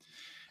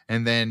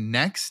 And then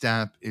next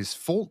up is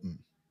Fulton,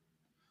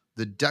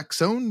 the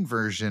Ducks' own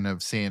version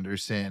of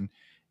Sanderson.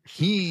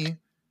 He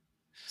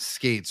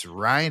skates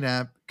right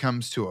up,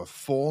 comes to a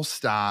full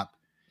stop.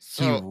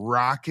 He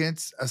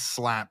rockets a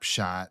slap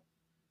shot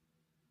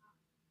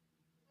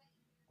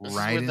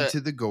right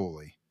into the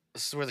goalie.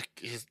 This is where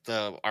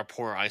our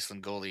poor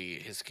Iceland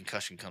goalie, his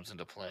concussion comes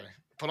into play.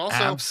 But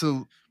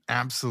also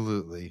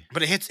absolutely.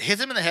 But it hits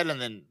him in the head and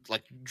then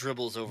like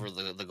dribbles over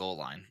the goal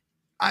line.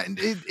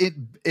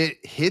 It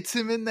hits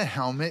him in the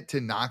helmet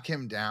to knock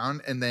him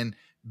down and then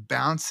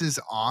bounces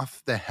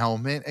off the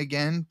helmet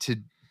again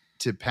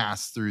to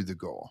pass through the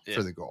goal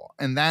for the goal.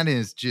 And that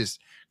is just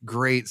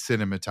great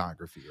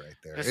cinematography right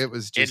there. It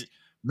was just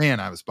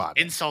I was bought.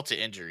 Insult to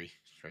injury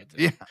right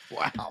there. Yeah.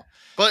 Wow.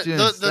 But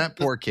that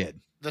poor kid.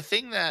 The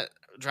thing that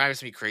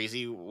drives me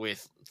crazy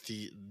with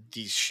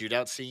these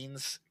shootout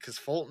scenes, because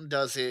Fulton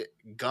does it,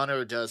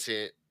 Gunnar does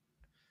it.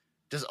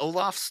 Does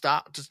Olaf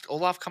stop? Does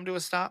Olaf come to a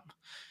stop?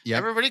 Yeah.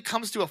 Everybody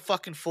comes to a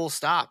fucking full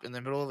stop in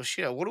the middle of a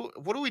shootout.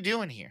 What are we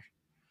doing here?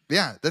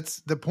 Yeah,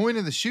 that's the point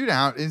of the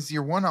shootout is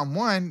you're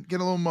one-on-one,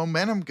 get a little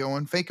momentum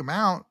going, fake them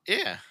out.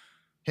 Yeah.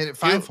 Hit it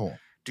 5-hole.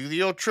 Do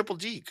the old triple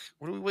deke.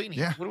 What are we waiting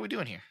here? What are we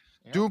doing here?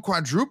 You Do a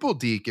quadruple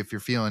deke if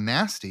you're feeling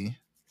nasty.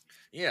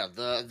 Yeah,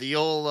 the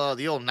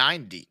old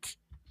 9 deke.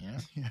 Yeah.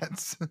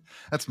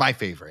 That's my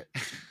favorite.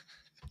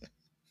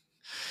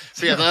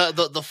 So yeah,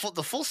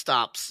 the full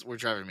stops were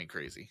driving me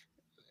crazy.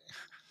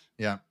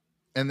 Yeah.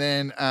 And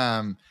then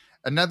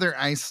another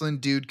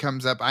Iceland dude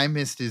comes up. I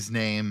missed his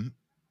name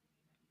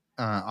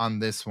on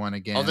this one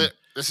again. Oh,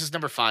 this is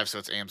number 5, so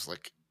it's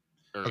Amslik.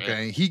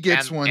 Okay. He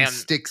gets one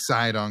stick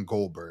side on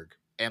Goldberg.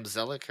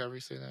 Amzelik, however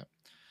you say that.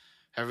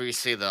 However you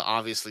say the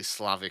obviously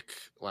Slavic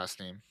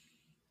last name.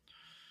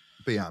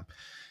 But yeah.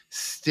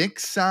 Stick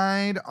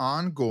side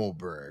on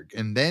Goldberg.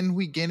 And then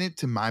we get it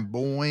to my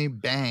boy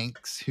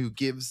Banks, who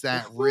gives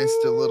that wrist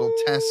a little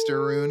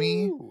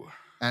testaroonie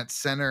at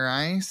center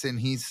ice. And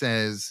he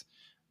says,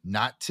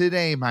 "Not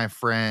today, my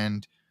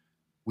friend.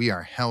 We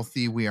are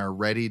healthy. We are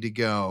ready to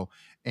go."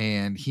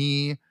 And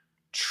he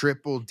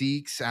triple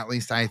dekes. At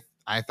least I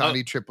thought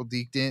he triple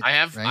deked it. I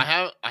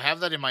have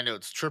that in my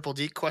notes. Triple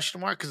deke ?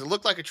 Because it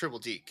looked like a triple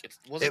deke. It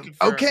wasn't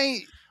confirmed,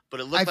 okay. But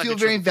it looked I like feel a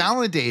very triple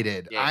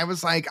validated. Yeah. I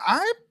was like,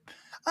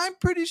 I'm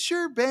pretty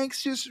sure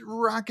Banks just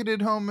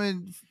rocketed home a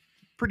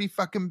pretty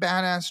fucking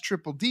badass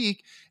triple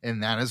deke,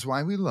 and that is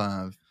why we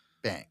love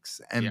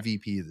Banks,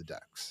 MVP of the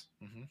Ducks.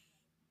 Mm-hmm.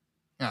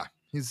 Yeah,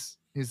 he's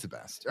the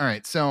best. All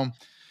right, so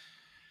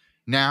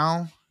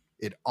now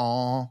it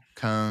all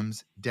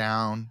comes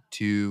down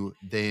to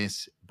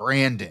this.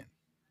 Brandon,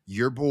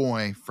 your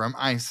boy from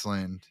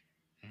Iceland,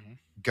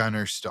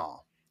 Gunnar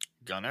Stahl.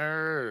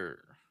 Gunnar.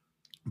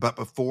 But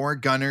before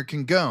Gunnar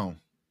can go,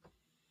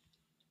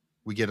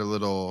 we get a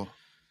little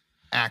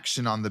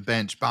action on the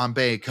bench.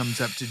 Bombay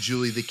comes up to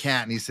Julie the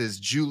Cat and he says,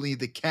 "Julie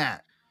the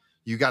Cat,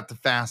 you got the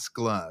fast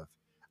glove.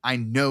 I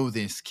know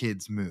this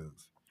kid's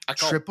move.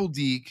 Triple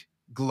deke,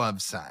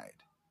 glove side.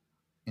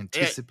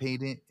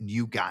 Anticipate it, and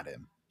you got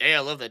him." A, I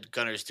love that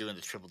Gunnar's doing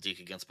the triple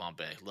deke against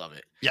Bombay. Love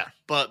it. Yeah.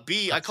 But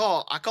B, I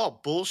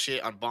call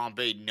bullshit on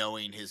Bombay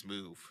knowing his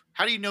move.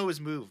 How do you know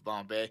his move,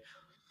 Bombay?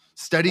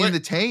 Studying the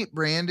tape,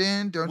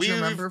 Brandon. Don't you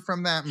remember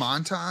from that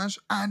montage?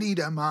 I need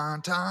a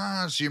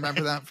montage. You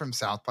remember that from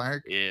South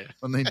Park? Yeah.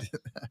 When they did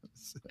that.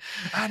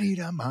 I need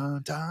a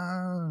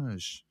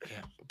montage.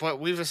 Yeah.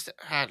 But we've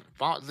had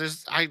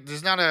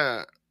there's not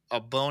a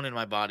bone in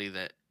my body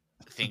that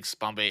thinks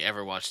Bombay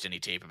ever watched any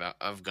tape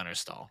of Gunnar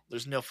Stahl.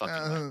 There's no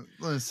fucking way.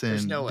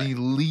 Listen, no way. The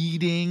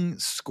leading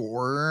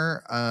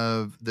scorer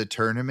of the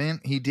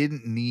tournament, he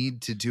didn't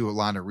need to do a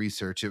lot of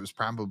research. It was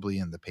probably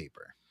in the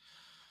paper.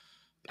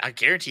 I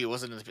guarantee it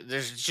wasn't.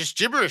 There's just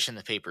gibberish in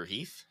the paper,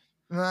 Heath.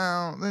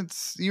 Well,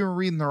 you were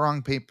reading the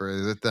wrong paper.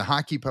 That the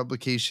hockey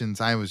publications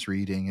I was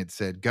reading, it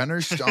said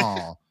Gunnar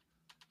Stahl,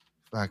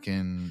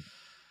 fucking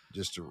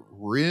just a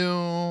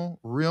real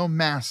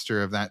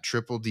master of that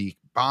triple deke.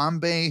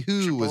 Bombay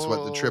who is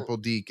what the triple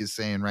deke is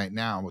saying right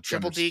now with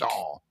triple deke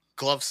Stahl.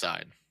 Glove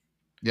side.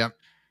 Yep.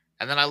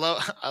 And then I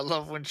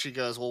love when she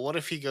goes, "Well, what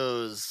if he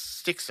goes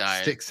stick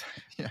side?" Stick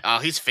side. Yeah. Oh,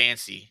 he's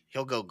fancy.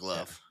 He'll go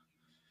glove.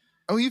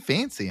 Yeah. Oh, you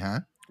fancy,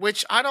 huh?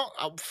 Which I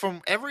don't.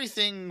 From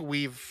everything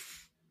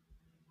we've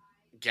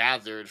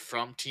gathered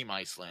from Team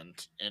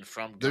Iceland and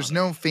from there's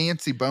Gunnar, no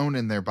fancy bone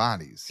in their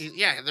bodies.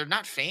 Yeah, they're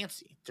not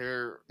fancy.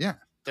 They're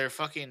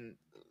fucking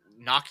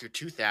knock your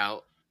tooth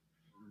out,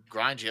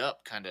 grind you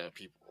up kind of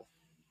people.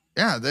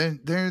 Yeah,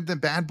 they're the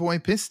bad boy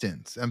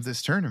Pistons of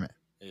this tournament.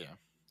 Yeah,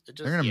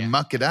 they're gonna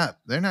muck it up.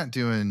 They're not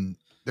doing.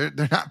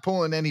 They're not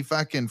pulling any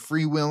fucking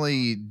free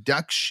willy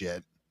duck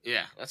shit.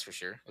 Yeah, that's for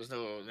sure. There's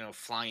no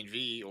flying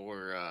V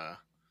or.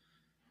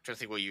 I'm trying to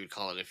think what you would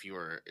call it if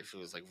it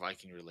was like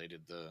Viking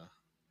related.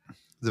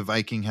 the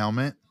Viking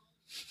helmet.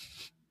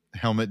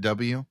 Helmet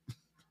W.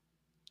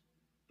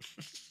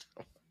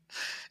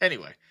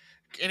 Anyway,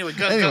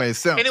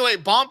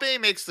 Bombay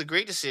makes the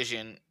great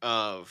decision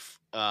of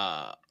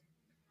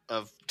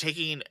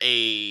taking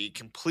a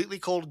completely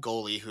cold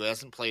goalie who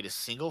hasn't played a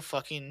single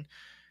fucking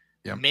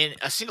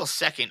a single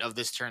second of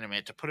this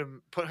tournament to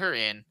put her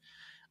in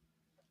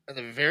at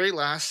the very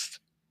last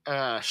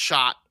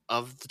shot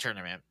of the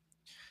tournament.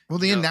 Well,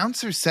 the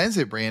announcer says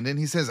it, Brandon.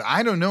 He says,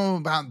 I don't know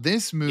about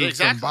this move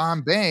from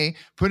Bombay,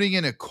 putting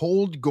in a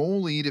cold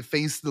goalie to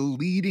face the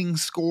leading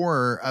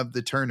scorer of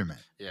the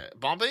tournament. Yeah,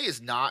 Bombay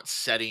is not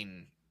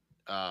setting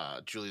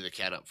Julie the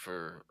Cat up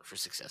for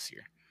success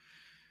here.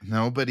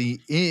 No, but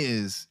he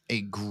is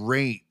a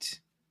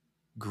great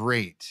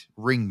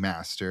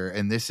ringmaster,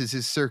 and this is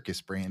his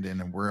circus,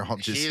 Brandon, and we're all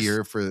just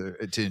here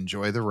to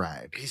enjoy the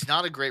ride. He's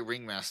not a great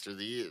ringmaster.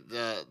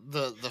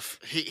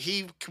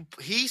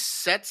 He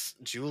sets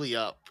Julie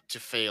up to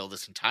fail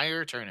this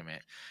entire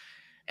tournament,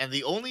 and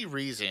the only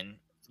reason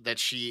that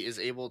she is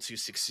able to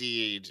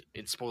succeed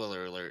in,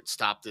 spoiler alert,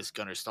 stop this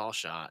Gunnar Stahl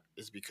shot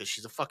is because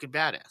she's a fucking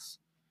badass.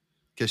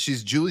 Because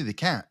she's Julie the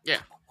Cat.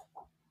 Yeah.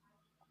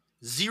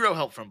 Zero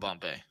help from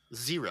Bombay.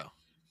 Zero.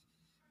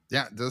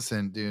 Yeah,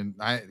 listen, dude.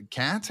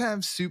 Cats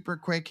have super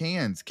quick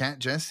hands. Cat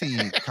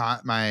Jesse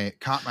caught my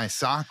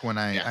sock when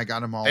I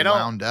got him all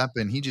wound up,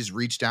 and he just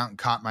reached out and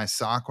caught my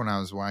sock when I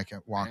was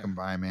walking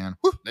by, man.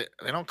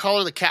 They don't call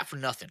her the cat for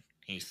nothing,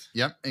 Heath.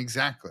 Yep,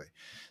 exactly.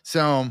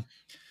 So,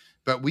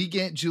 but we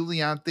get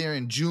Julie out there,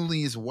 and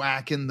Julie's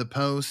whacking the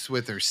posts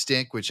with her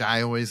stick, which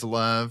I always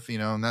love. You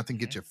know, nothing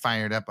gets you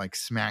fired up like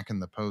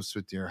smacking the post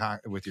with your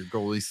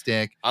goalie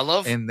stick. I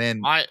love. And then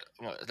not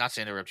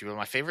to interrupt you, but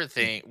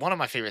one of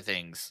my favorite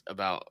things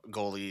about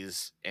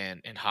goalies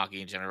and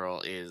hockey in general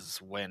is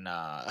when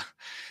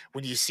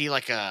you see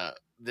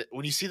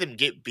when you see them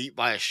get beat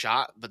by a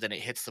shot, but then it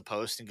hits the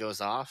post and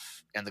goes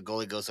off, and the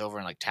goalie goes over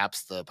and like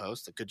taps the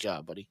post. Like, good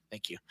job, buddy.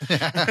 Thank you.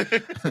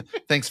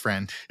 Thanks,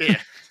 friend. Yeah.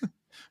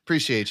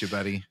 Appreciate you,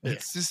 buddy.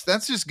 That's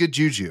just good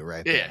juju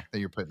right there that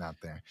you're putting out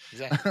there.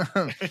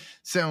 Exactly.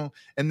 So,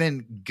 and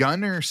then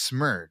Gunnar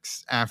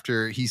smirks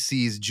after he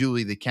sees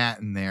Julie the Cat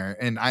in there.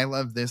 And I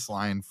love this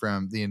line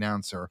from the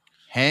announcer.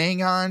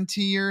 Hang on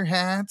to your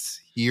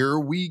hats. Here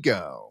we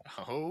go.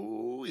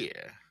 Oh,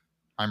 yeah.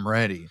 I'm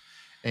ready.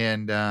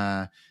 And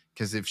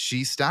because if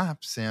she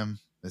stops him,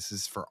 this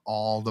is for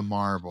all the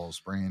marbles,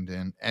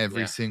 Brandon.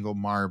 Every single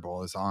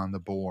marble is on the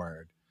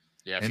board.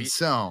 Yeah. And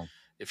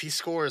if he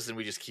scores, then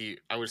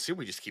I would assume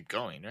we just keep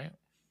going, right?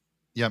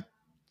 Yep.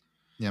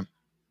 You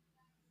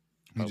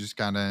just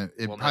gotta.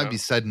 It'd probably be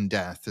sudden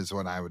death, is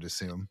what I would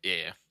assume.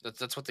 Yeah.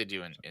 That's what they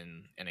do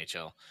in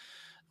NHL.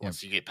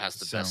 Once you get past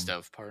the best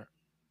of part.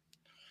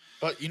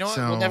 But you know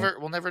what?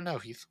 We'll never know,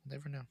 Heath. We'll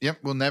never know. Yep,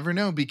 we'll never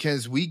know,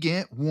 because we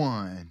get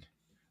 1,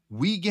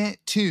 we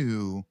get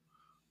 2,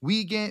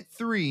 we get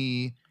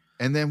 3,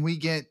 and then we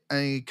get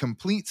a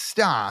complete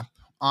stop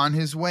on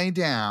his way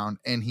down,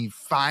 and he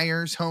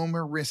fires home a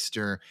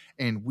wrister,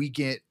 and we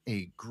get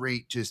a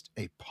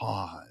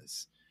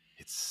pause.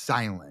 It's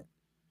silent.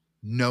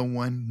 No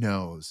one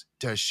knows.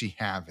 Does she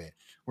have it?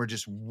 We're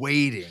just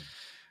waiting.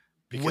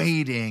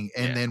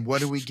 And then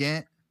what do we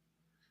get?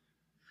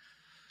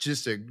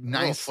 Just a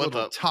nice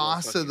little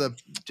toss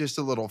of just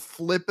a little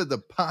flip of the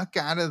puck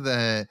out of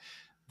the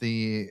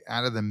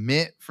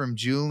mitt from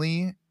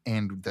Julie,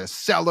 and the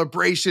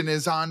celebration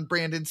is on,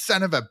 Brandon,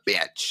 son of a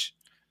bitch.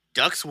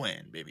 Ducks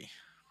win, baby.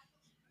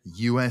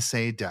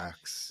 USA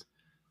Ducks.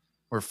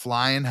 We're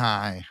flying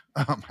high.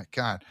 Oh my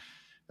God.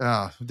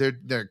 Oh,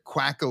 they're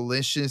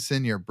quackalicious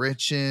in your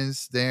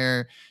britches.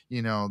 They're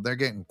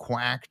getting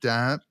quacked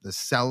up. The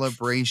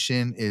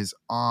celebration is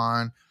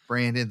on,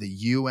 Brandon. The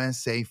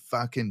USA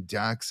fucking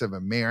Ducks of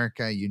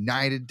America,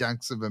 United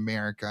Ducks of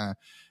America.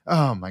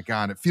 Oh my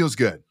God. It feels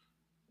good.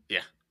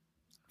 Yeah.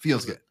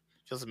 Feels good.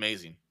 Feels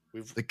amazing.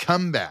 The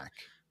comeback.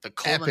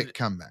 Epic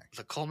comeback.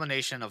 The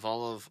culmination of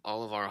all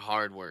of our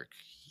hard work.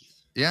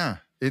 Yeah,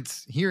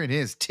 here it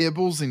is.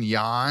 Tibbles and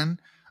Jan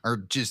are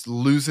just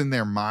losing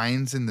their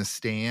minds in the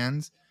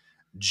stands.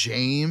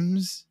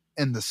 James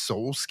and the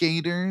Soul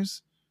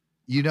Skaters,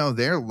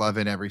 they're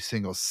loving every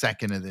single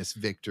second of this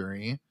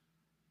victory.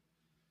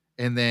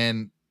 And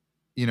then,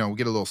 we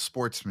get a little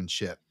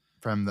sportsmanship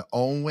from the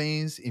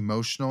always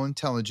emotional,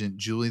 intelligent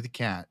Julie the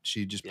Cat.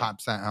 She just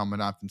pops that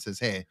helmet off and says,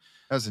 "Hey,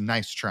 that was a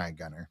nice try,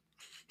 Gunnar."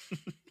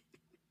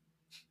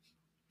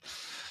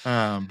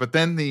 But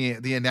then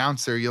the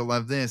announcer, you'll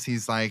love this.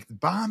 He's like,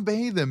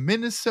 Bombay, the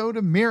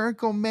Minnesota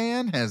Miracle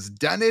Man, has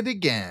done it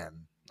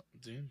again.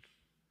 Dude,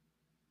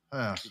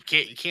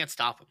 you can't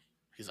stop him.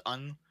 He's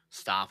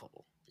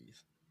unstoppable.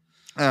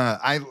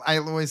 I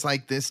always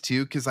like this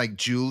too, because like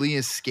Julie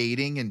is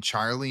skating and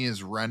Charlie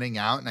is running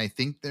out, and I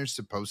think they're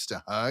supposed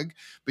to hug,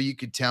 but you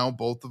could tell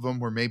both of them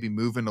were maybe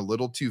moving a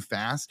little too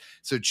fast.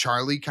 So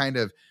Charlie kind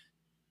of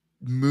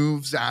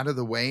moves out of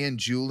the way, and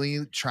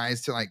Julie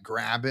tries to like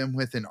grab him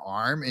with an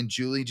arm, and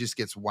Julie just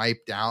gets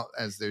wiped out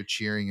as they're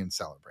cheering and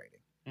celebrating.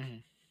 Mm-hmm.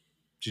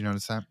 Did you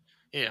notice that?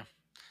 Yeah.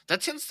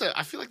 That tends to.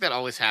 I feel like that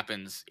always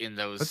happens in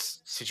those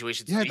That's-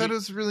 situations. Yeah, I thought it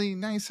was really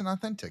nice and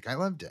authentic. I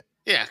loved it.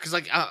 Yeah, because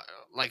like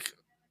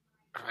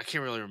I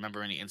can't really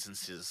remember any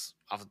instances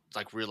of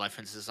like real life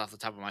instances off the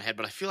top of my head,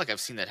 but I feel like I've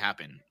seen that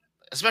happen,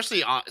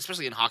 especially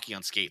in hockey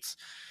on skates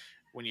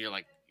when you're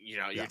like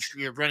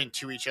you're running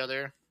to each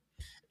other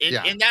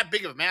in that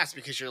big of a mass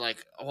because you're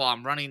like, well,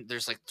 I'm running.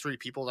 There's like 3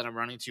 people that I'm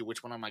running to.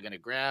 Which one am I going to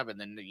grab? And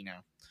then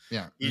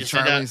Yeah. You And just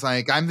Charlie's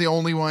like, I'm the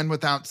only one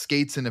without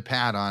skates and a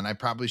pad on. I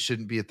probably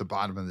shouldn't be at the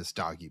bottom of this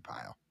doggy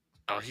pile.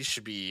 oh, he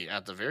should be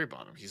at the very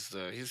bottom. He's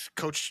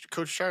Coach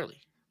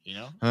Charlie.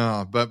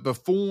 But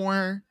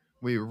before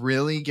we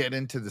really get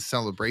into the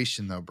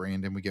celebration, though,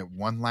 Brandon, we get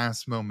one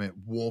last moment.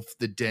 Wolf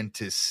the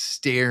dentist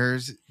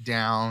stares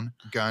down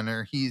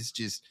Gunner. He's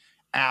just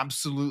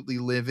absolutely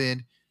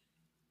livid.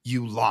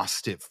 You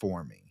lost it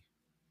for me.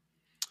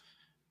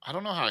 I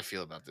don't know how I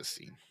feel about this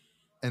scene.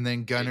 And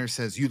then Gunner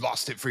says, you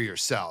lost it for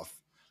yourself.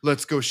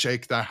 Let's go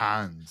shake the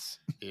hands.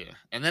 Yeah.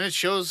 And then it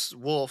shows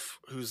Wolf,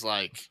 who's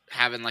like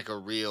having like a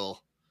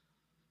real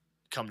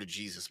come to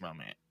Jesus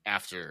moment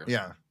after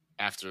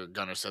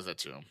Gunner says that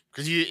to him.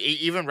 Because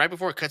even right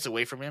before it cuts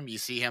away from him, you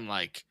see him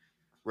like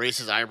raise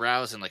his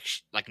eyebrows and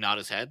like nod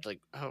his head,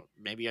 like, oh,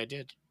 maybe I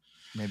did.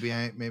 Maybe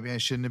I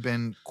shouldn't have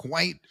been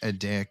quite a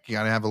dick. You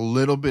got to have a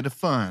little bit of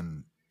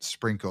fun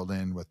sprinkled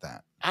in with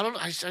that. I don't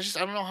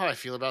know how I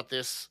feel about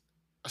this,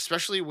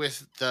 especially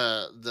with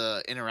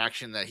the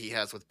interaction that he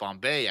has with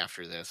Bombay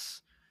after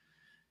this,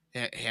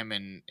 him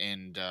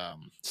and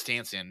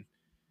Stanton,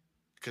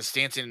 because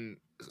Stanton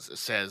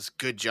says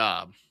good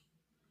job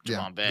to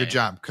Bombay. Good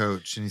job,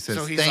 coach. And he says,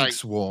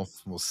 thanks, like,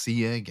 Wolf. We'll see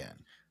you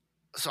again.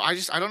 So I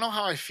don't know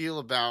how I feel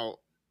about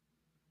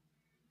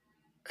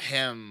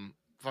him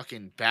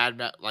fucking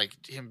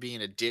like him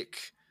being a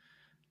dick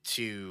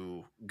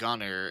to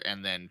Gunner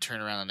and then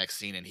turn around the next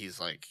scene and he's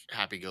like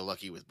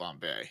happy-go-lucky with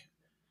Bombay.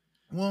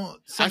 Well,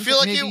 I feel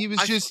like maybe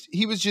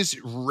he was just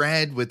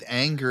red with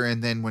anger,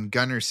 and then when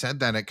Gunner said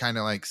that, it kind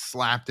of like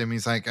slapped him.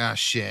 He's like, "Oh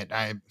shit,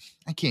 I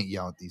can't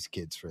yell at these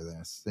kids for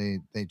this.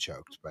 They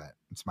choked, but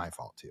it's my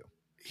fault too.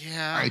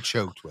 Yeah, I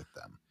choked with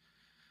them.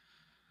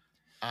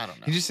 I don't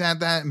know. He just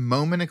had that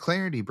moment of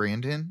clarity,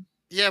 Brandon.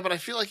 Yeah, but I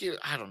feel like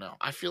I don't know.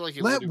 I feel like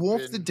let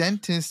Wolf the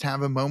dentist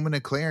have a moment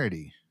of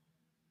clarity.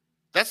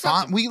 That's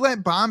not we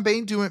let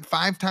Bombay do it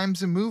 5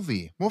 times a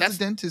movie. Wolf the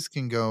dentist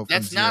can go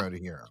from 0 to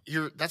hero.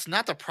 That's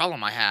not the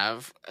problem I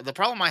have. The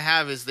problem I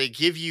have is they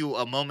give you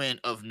a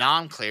moment of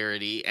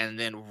non-clarity, and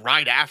then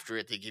right after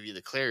it, they give you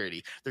the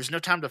clarity. There's no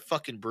time to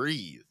fucking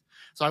breathe.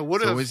 So I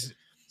would have.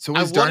 So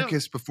is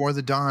darkest before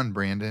the dawn,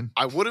 Brandon.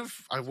 I would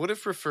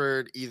have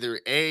preferred either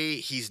A,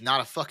 he's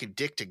not a fucking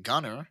dick to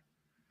Gunner,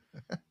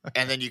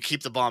 and then you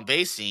keep the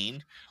Bombay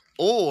scene,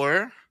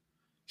 or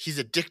he's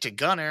a dick to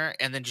Gunner,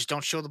 and then just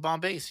don't show the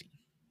Bombay scene.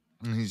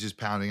 And he's just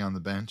pouting on the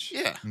bench.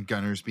 Yeah. And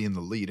Gunner's being the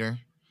leader.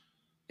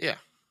 Yeah.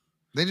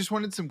 They just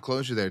wanted some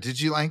closure there.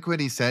 Did you like what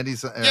he said?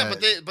 He's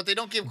but they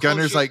don't give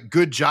Gunner's closure. like,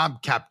 good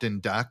job, Captain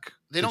Duck.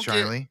 They don't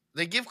Charlie.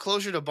 They give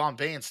closure to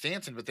Bombay and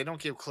Stanton, but they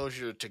don't give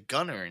closure to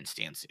Gunner and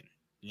Stanton.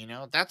 You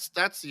know, that's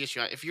the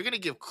issue. If you're gonna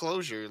give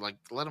closure, like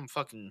let them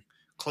fucking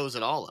close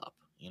it all up.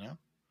 You know.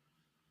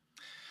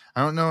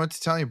 I don't know what to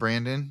tell you,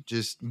 Brandon.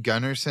 Just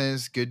Gunner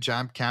says, good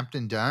job,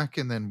 Captain Duck.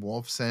 And then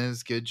Wolf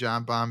says, good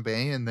job,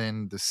 Bombay. And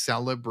then the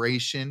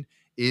celebration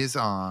is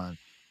on.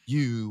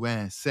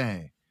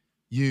 USA.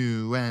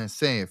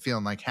 USA.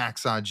 Feeling like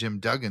Hacksaw Jim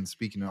Duggan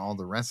speaking of all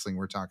the wrestling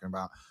we're talking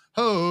about.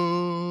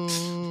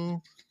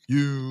 Ho,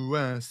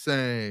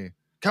 USA.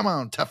 Come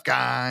on, tough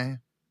guy.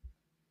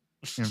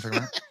 You know what I'm talking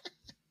about?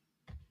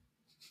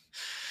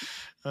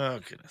 Oh,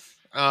 goodness.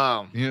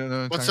 You don't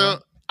know what I'm talking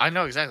about? I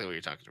know exactly what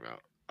you're talking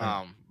about.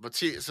 But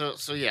see, so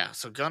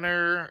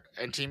Gunner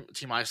and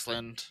Team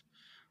Iceland,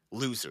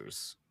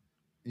 losers.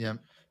 Yeah.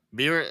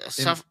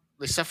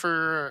 They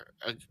suffer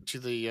to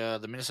the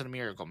Minnesota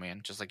Miracle,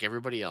 man, just like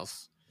everybody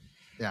else.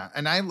 Yeah,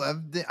 and I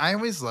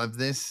always loved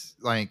this,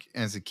 like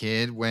as a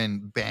kid,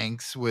 when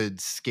Banks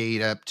would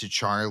skate up to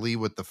Charlie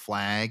with the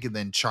flag, and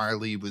then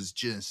Charlie was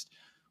just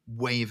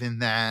waving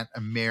that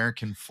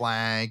American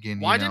flag, and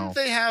why didn't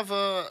they have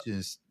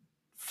just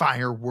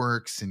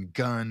fireworks and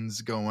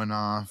guns going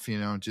off,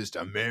 just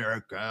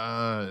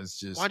America is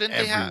just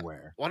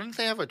everywhere. Why didn't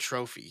they have a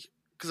trophy?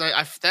 Because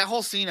I that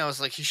whole scene, I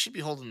was like, he should be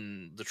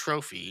holding the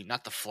trophy,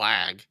 not the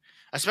flag.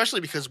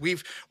 Especially because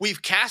we've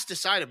cast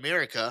aside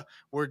America.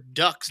 We're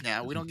ducks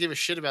now. We don't give a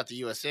shit about the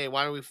USA.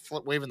 Why are we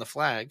waving the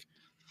flag?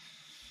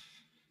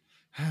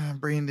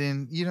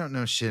 Brandon, you don't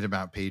know shit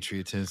about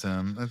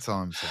patriotism. That's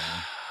all I'm saying.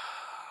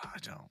 I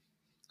don't.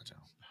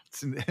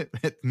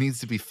 It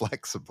needs to be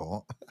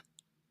flexible.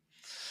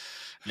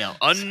 No,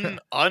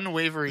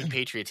 unwavering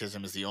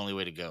patriotism is the only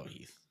way to go,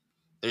 Heath.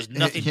 There's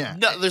nothing.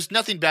 There's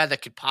nothing bad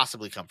that could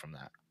possibly come from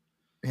that.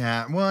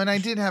 Yeah, well, and I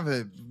did have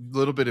a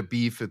little bit of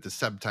beef with the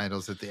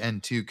subtitles at the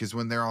end too, because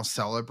when they're all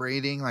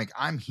celebrating, like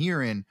I'm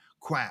hearing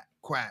quack,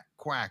 quack,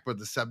 quack, but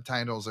the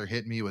subtitles are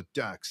hitting me with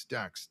ducks,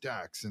 ducks,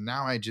 ducks, and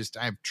now I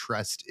have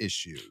trust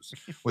issues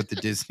with the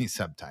Disney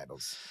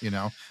subtitles.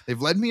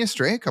 They've led me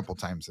astray a couple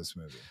times this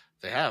movie.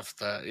 They have.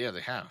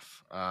 They have.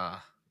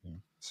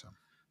 So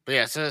But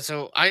yeah,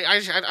 so I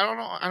don't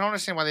know. I don't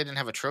understand why they didn't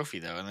have a trophy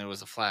though, and there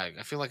was a flag.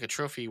 I feel like a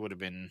trophy would have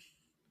been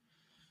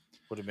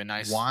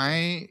nice.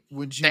 why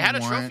would you? They had a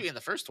want, trophy in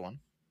the first one.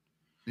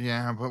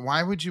 Yeah, but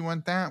why would you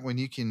want that when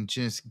you can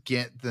just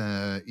get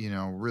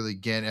really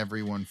get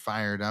everyone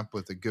fired up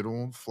with a good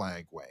old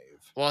flag wave?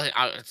 Well,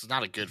 it's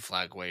not a good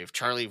flag wave.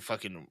 Charlie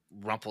fucking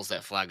rumples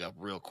that flag up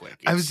real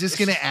quick. I was just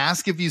gonna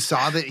ask if you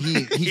saw that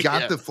he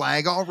got Yeah. the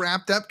flag all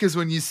wrapped up, because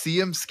when you see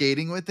him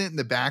skating with it in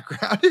the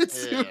background,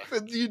 it's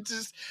you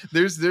just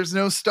there's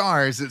no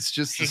stars. It's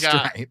just the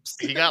stripes.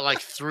 He got like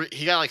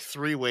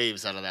three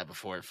waves out of that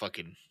before it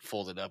fucking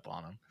folded up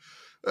on him.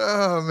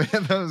 Oh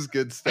man, that was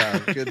good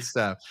stuff. Good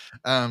stuff.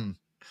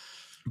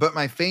 But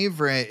my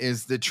favorite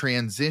is the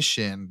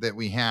transition that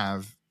we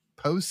have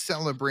post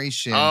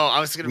celebration. Oh, I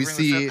was gonna we bring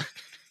see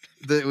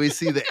this up. we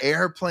see the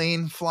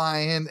airplane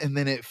flying, and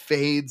then it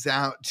fades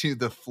out to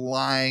the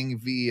flying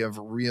V of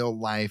real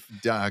life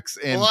ducks,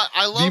 and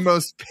I love the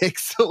most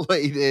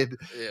pixelated,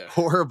 Yeah.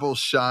 horrible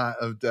shot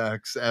of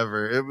ducks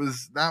ever.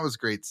 That was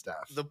great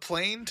stuff. The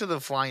plane to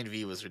the flying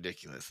V was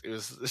ridiculous.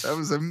 That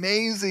was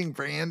amazing,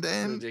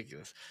 Brandon.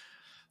 ridiculous.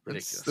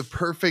 It's the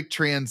perfect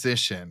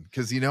transition,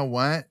 because you know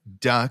what?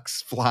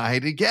 Ducks fly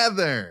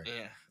together.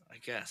 Yeah, I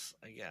guess.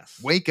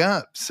 Wake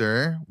up,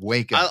 sir.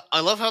 Wake up.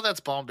 I love how that's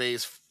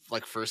Bombay's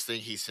like first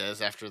thing he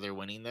says after they're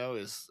winning though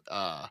is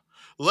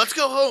let's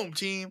go home,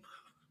 team.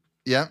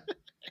 Yep.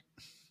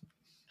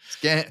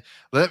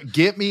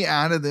 Get me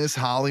out of this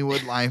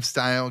Hollywood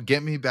lifestyle.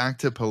 Get me back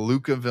to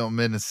Palookaville,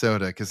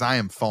 Minnesota, because I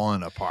am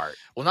falling apart.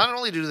 Well, not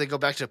only do they go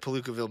back to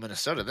Palookaville,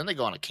 Minnesota, then they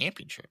go on a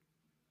camping trip.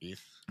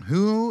 Heath.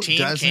 Who Team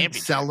doesn't camping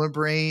trip.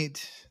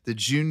 celebrate the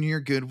Junior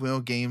Goodwill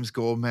Games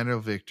gold medal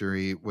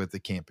victory with a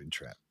camping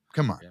trip?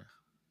 Come on. Yeah.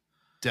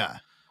 Duh.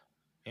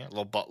 Yeah,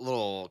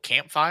 little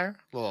campfire,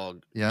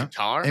 little Yeah.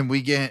 guitar. And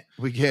we get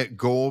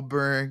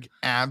Goldberg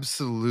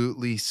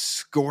absolutely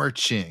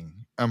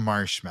scorching a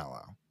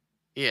marshmallow.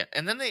 Yeah,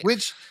 and then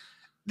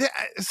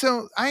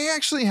So I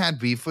actually had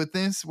beef with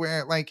this,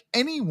 where like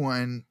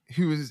anyone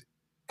who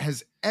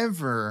has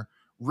ever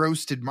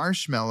roasted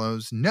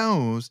marshmallows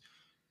knows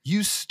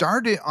you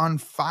start it on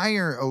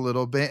fire a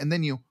little bit, and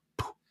then you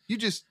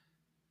just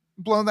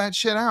blow that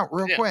shit out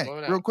real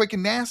quick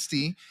and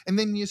nasty, and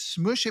then you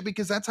smush it,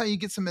 because that's how you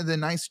get some of the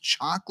nice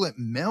chocolate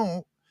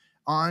melt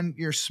on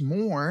your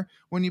s'more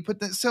when you put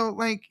that. So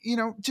like,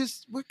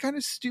 just what kind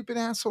of stupid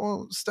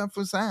asshole stuff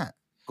was that,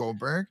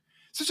 Goldberg?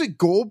 Especially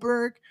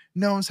Goldberg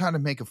knows how to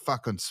make a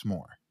fucking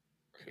s'more.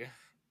 Yeah,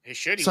 he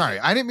should. Sorry,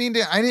 I didn't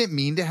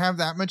mean to have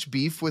that much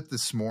beef with the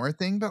s'more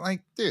thing, but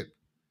like, dude.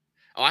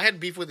 Oh, I had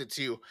beef with it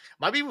too.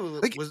 My beef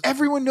was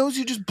everyone knows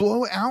you just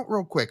blow it out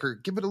real quick or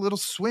give it a little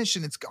swish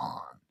and it's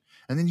gone.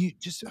 And then you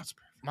just that's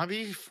perfect. My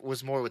beef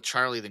was more with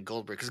Charlie than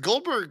Goldberg, because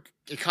Goldberg,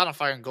 it caught on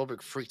fire and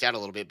Goldberg freaked out a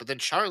little bit, but then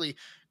Charlie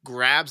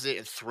grabs it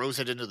and throws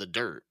it into the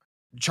dirt.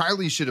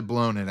 Charlie should have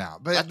blown it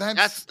out, but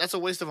that's a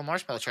waste of a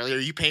marshmallow. Charlie, are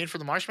you paying for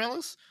the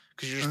marshmallows?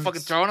 Because you're just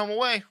fucking throwing them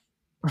away.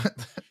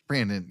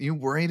 Brandon, you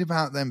worried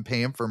about them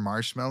paying for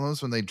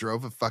marshmallows when they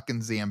drove a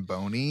fucking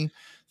Zamboni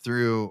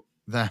through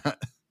that?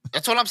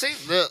 That's what I'm saying.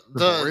 The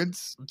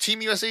boards?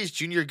 Team USA's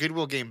Junior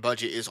Goodwill game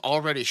budget is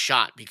already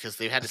shot because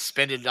they've had to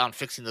spend it on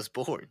fixing those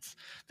boards.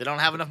 They don't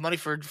have enough money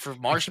for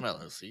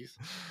marshmallows.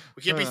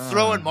 We can't be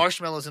throwing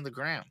marshmallows in the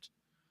ground.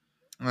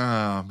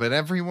 Oh, but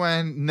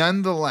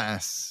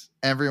nonetheless,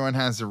 everyone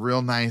has a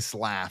real nice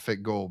laugh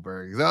at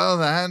Goldberg. Oh,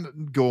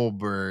 that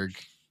Goldberg.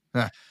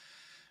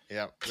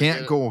 Yeah,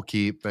 can't goal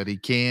keep, but he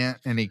can't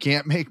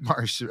make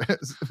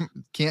marshmallows.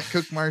 Can't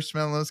cook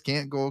marshmallows.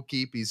 Can't goal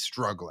keep. He's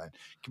struggling.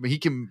 He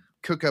can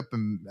cook up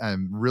a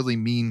really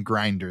mean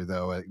grinder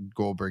though at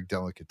Goldberg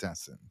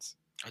Delicatessens.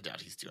 I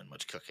doubt he's doing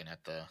much cooking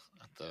at the.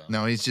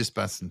 No, he's just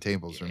busting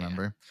tables.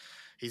 Remember,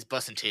 he's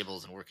busting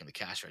tables and working the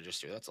cash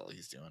register. That's all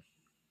he's doing.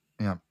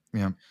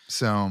 Yeah.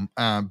 So,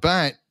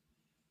 but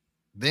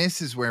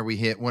this is where we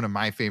hit one of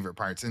my favorite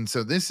parts, and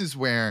so this is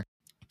where.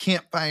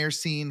 Campfire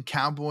scene.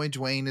 Cowboy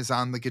Dwayne is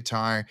on the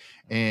guitar,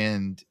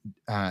 and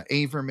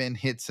Averman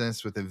hits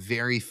us with a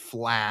very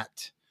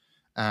flat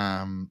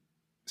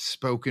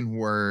spoken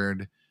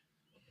word.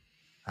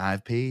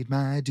 I've paid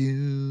my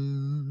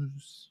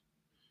dues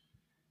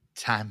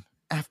time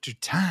after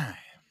time.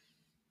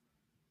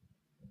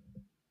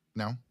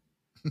 No,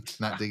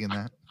 not digging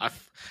that.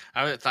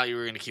 I thought you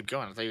were going to keep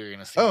going. I thought you were going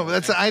to say. Oh,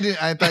 that's I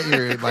thought you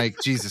were like,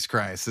 Jesus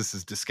Christ, this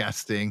is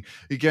disgusting,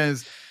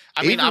 because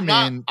I mean,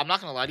 Averman, I'm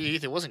not gonna lie to you,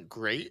 Heath. It wasn't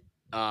great,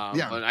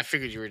 but I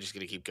figured you were just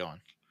gonna keep going.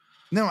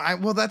 No, I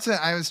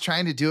was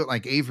trying to do it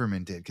like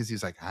Averman did, because he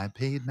was like, I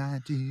paid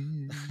my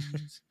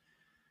dues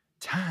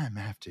time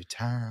after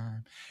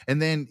time,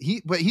 and then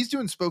he's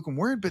doing spoken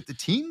word, but the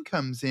team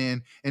comes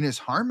in and is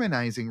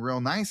harmonizing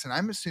real nice, and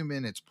I'm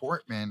assuming it's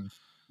Portman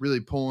really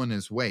pulling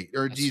his weight,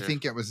 or do you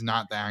think it was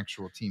not the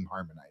actual team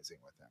harmonizing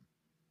with him?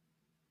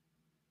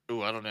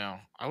 Ooh, I don't know.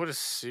 I would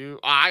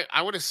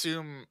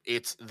assume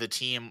it's the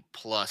team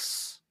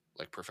plus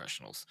like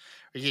professionals.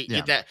 You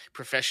get that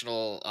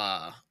professional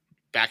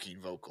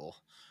backing vocal.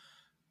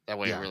 That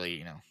way, it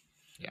really,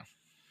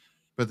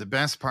 But the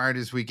best part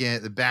is we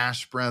get the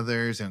Bash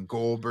Brothers and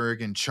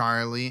Goldberg and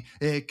Charlie.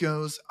 It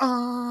goes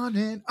on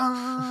and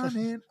on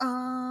and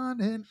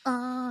on and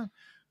on.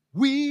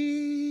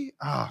 We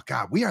are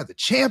the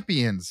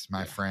champions,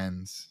 my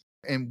friends.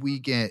 And we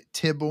get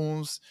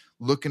Tibbles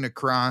looking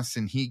across,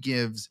 and he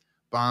gives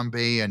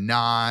Bombay a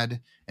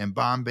nod, and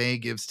Bombay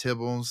gives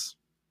Tibbles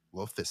a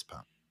little fist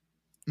pump.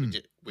 We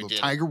did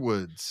Tiger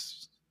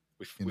Woods.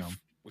 We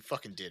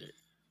fucking did it.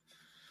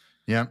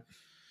 Yeah.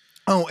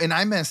 Oh, and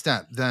I messed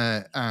up.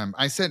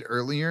 I said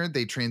earlier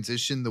they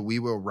transitioned the "We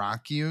Will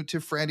Rock You"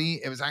 to Freddie.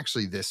 It was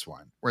actually this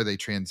one where they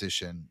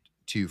transitioned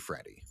to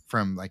Freddie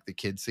from like the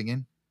kids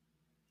singing.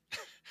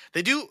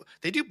 They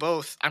do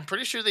both. I'm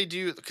pretty sure they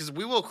do, because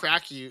 "We Will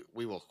Crack You."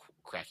 We will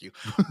crack you.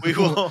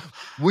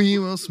 We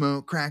will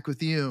smoke crack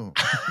with you.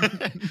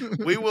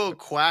 We will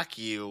quack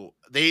you.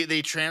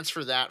 They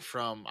transfer that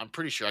from, I'm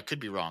pretty sure, I could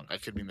be wrong, I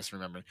could be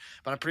misremembering,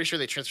 but I'm pretty sure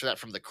they transfer that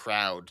from the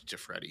crowd to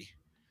Freddie.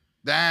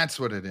 That's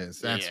what it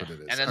is. What it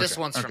is. And then this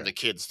one's from the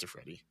kids to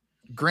Freddie.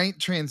 Great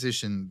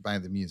transition by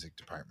the music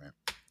department.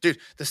 Dude,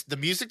 the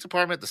music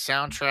department, the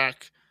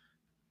soundtrack,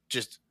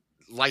 just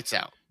lights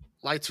out.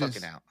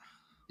 Fucking out.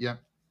 Yep.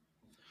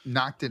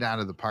 Knocked it out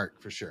of the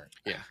park for sure.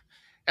 Yeah.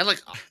 And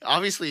like,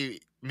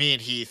 obviously, me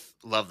and Heath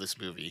love this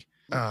movie.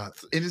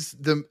 It's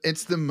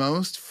the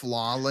most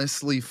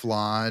flawlessly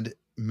flawed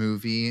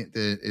movie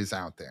that is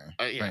out there.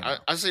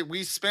 I say we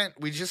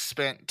just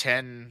spent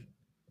 10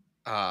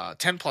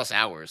 plus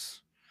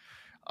hours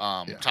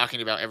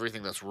talking about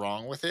everything that's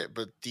wrong with it,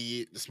 but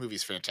this movie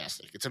is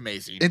fantastic. It's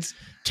amazing. It's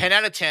 10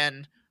 out of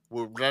 10.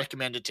 We'll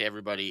recommend it to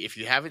everybody. If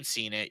you haven't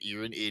seen it,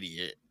 you're an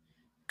idiot.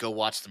 Go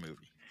watch the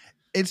movie.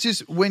 It's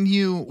just when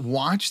you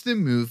watch the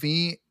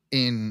movie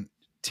in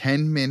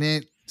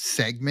 10-minute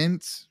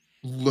segments,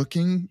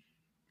 looking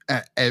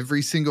at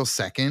every single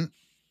second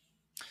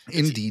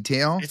in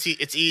detail, it's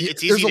easy.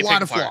 There's to a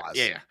lot of apart. flaws.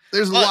 Yeah.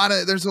 There's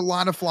a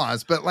lot of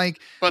flaws, but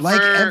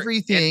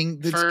everything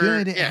that's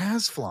good, it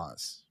has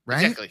flaws,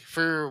 right? Exactly.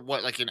 For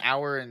what, like an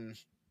hour and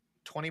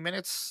 20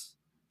 minutes,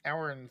 an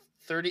hour and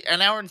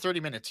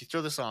 30 minutes, you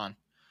throw this on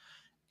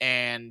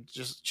and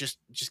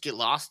just get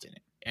lost in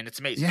it, and it's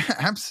amazing.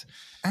 Yeah,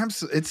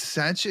 absolutely. It's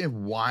such a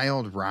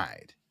wild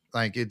ride.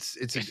 Like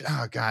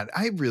oh God,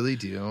 I really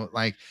do.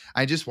 Like,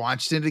 I just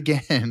watched it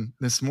again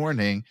this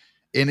morning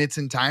in its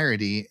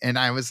entirety, and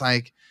I was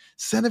like,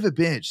 son of a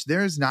bitch,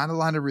 there's not a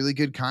lot of really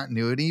good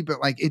continuity,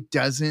 but like, it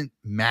doesn't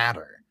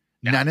matter.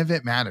 No. None of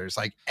it matters.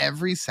 Like,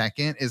 every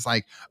second is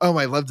like, oh,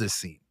 I love this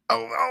scene.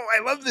 Oh, I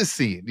love this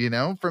scene,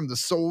 from the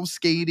soul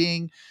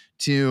skating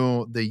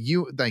to the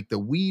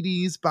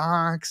Wheaties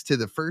box, to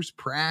the first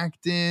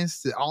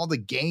practice, to all the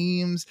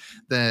games,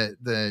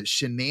 the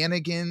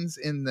shenanigans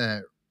in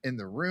the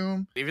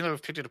room. Even though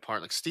we've picked it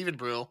apart, like Stephen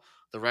Brill,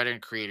 the writer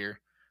and creator,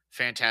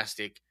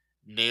 fantastic,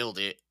 nailed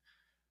it.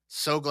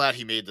 So glad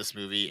he made this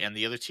movie and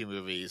the other two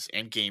movies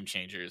and Game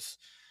Changers,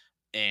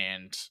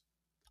 and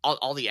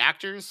all the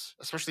actors,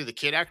 especially the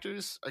kid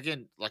actors.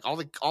 Again, like all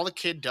the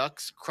kid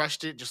ducks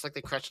crushed it, just like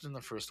they crushed it in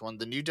the first one.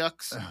 The new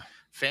ducks,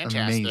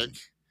 fantastic. Amazing.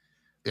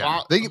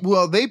 Yeah,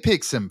 they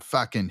picked some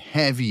fucking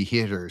heavy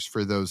hitters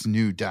for those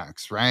new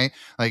ducks, right?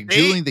 Like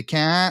Julie the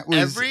cat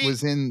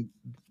was in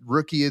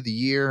Rookie of the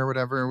Year or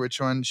whatever,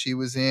 which one she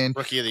was in.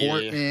 Rookie of the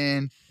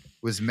Portman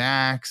was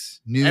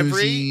Max.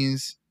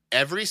 Newsies.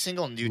 Every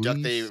single new duck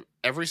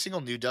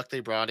they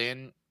brought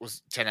in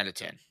was 10 out of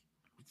 10.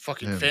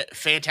 Fucking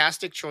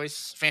fantastic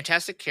choice,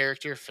 fantastic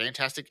character,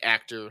 fantastic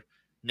actor,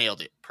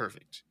 nailed it,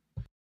 perfect.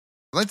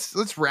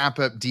 Let's wrap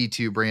up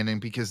D2, Brandon,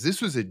 because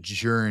this was a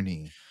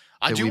journey.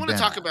 I do want to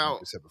talk about.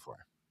 Like we said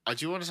before. I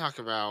do want to talk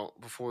about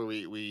before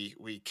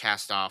we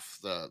cast off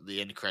the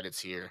end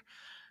credits here.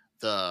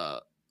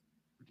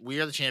 We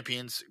Are the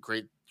Champions,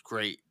 great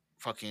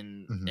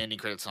fucking ending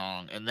credit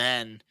song, and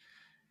then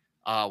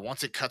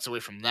once it cuts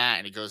away from that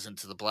and it goes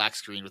into the black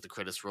screen with the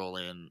credits roll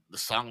in, the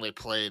song they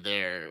play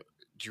there.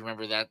 Do you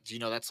remember that? Do you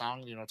know that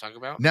song? You know what I'm talking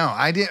about? No,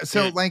 I did.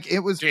 So it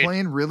was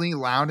playing really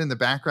loud in the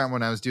background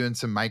when I was doing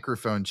some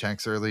microphone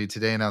checks early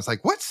today, and I was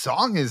like, "What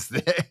song is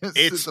this?"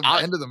 It's the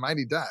end of the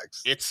Mighty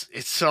Ducks.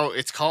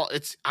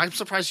 I'm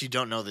surprised you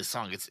don't know this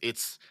song.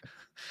 It's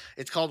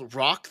called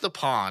 "Rock the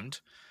Pond"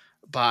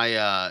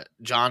 by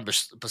John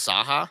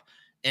Basaha,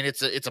 and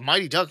it's a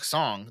Mighty Ducks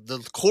song. The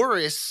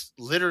chorus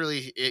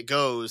literally it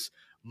goes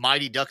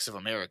 "Mighty Ducks of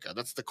America."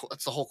 That's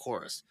the whole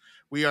chorus.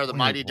 We are the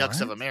Mighty Ducks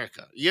of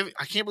America.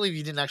 I can't believe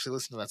you didn't actually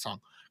listen to that song.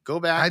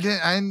 Go back. I did.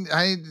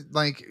 I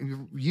like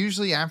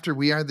usually after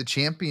We Are the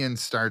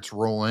Champions starts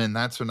rolling,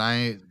 that's when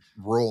I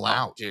roll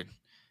out. Dude,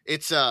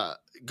 it's go.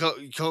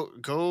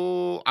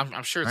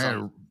 I'm sure it's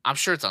I'm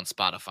sure it's on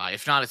Spotify.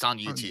 If not, it's on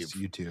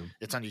YouTube.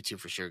 It's on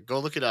YouTube for sure. Go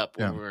look it up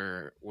when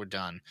we're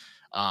done.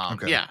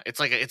 Okay. Yeah, it's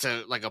like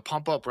a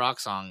pump up rock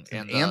song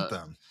and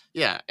anthem.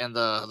 Yeah, and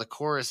the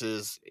chorus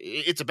is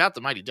it's about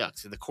the Mighty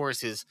Ducks, and the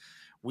chorus is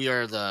We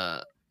Are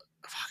the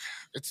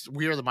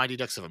Mighty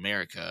Ducks of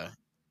America,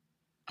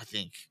 I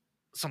think,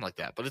 something like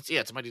that. But it's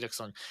a Mighty Ducks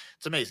song.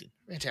 It's amazing,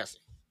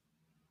 fantastic.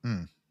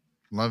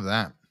 Love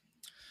that.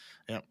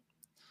 Yep.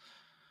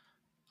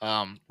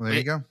 Well, there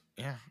you go.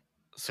 Yeah.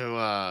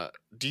 So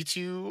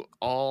D2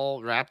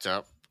 all wrapped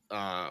up.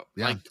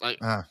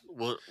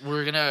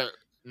 We're gonna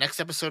next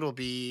episode will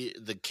be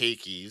the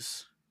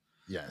Keikis.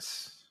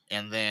 Yes.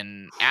 And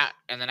then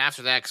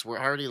after that, because we're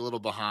already a little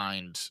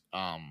behind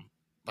by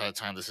the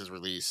time this is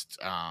released.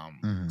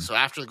 So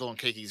after the Golden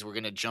Keikis, we're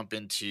gonna jump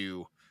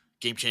into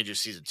Game Changers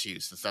Season 2,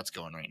 since that's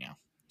going right now.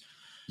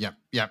 Yep.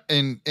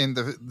 And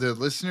the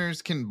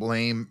listeners can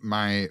blame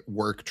my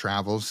work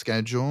travel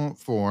schedule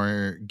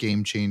for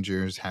Game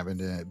Changers having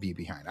to be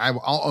behind.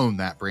 I'll own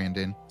that,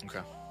 Brandon. Okay.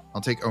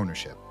 I'll take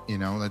ownership. You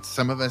know, that's,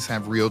 some of us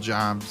have real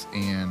jobs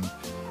and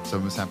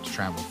some of us have to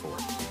travel for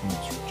it.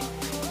 Real jobs.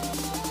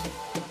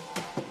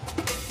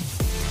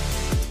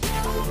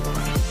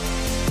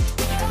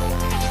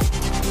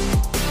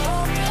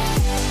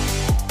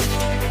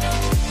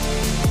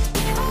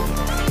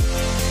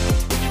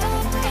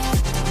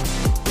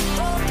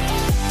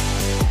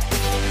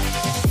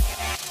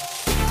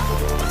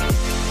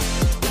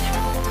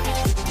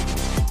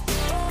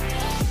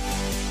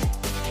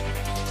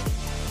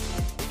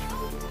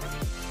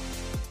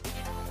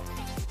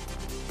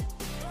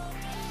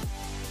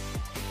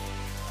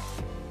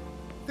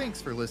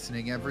 Thanks for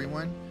listening,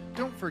 everyone.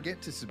 Don't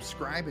forget to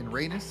subscribe and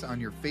rate us on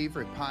your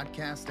favorite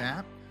podcast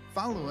app.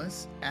 Follow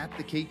us at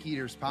The Cake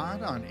Eaters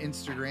Pod on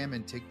Instagram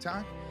and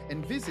TikTok,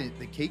 and visit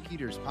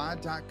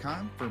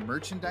thecakeeaterspod.com for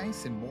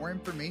merchandise and more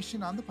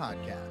information on the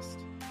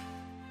podcast.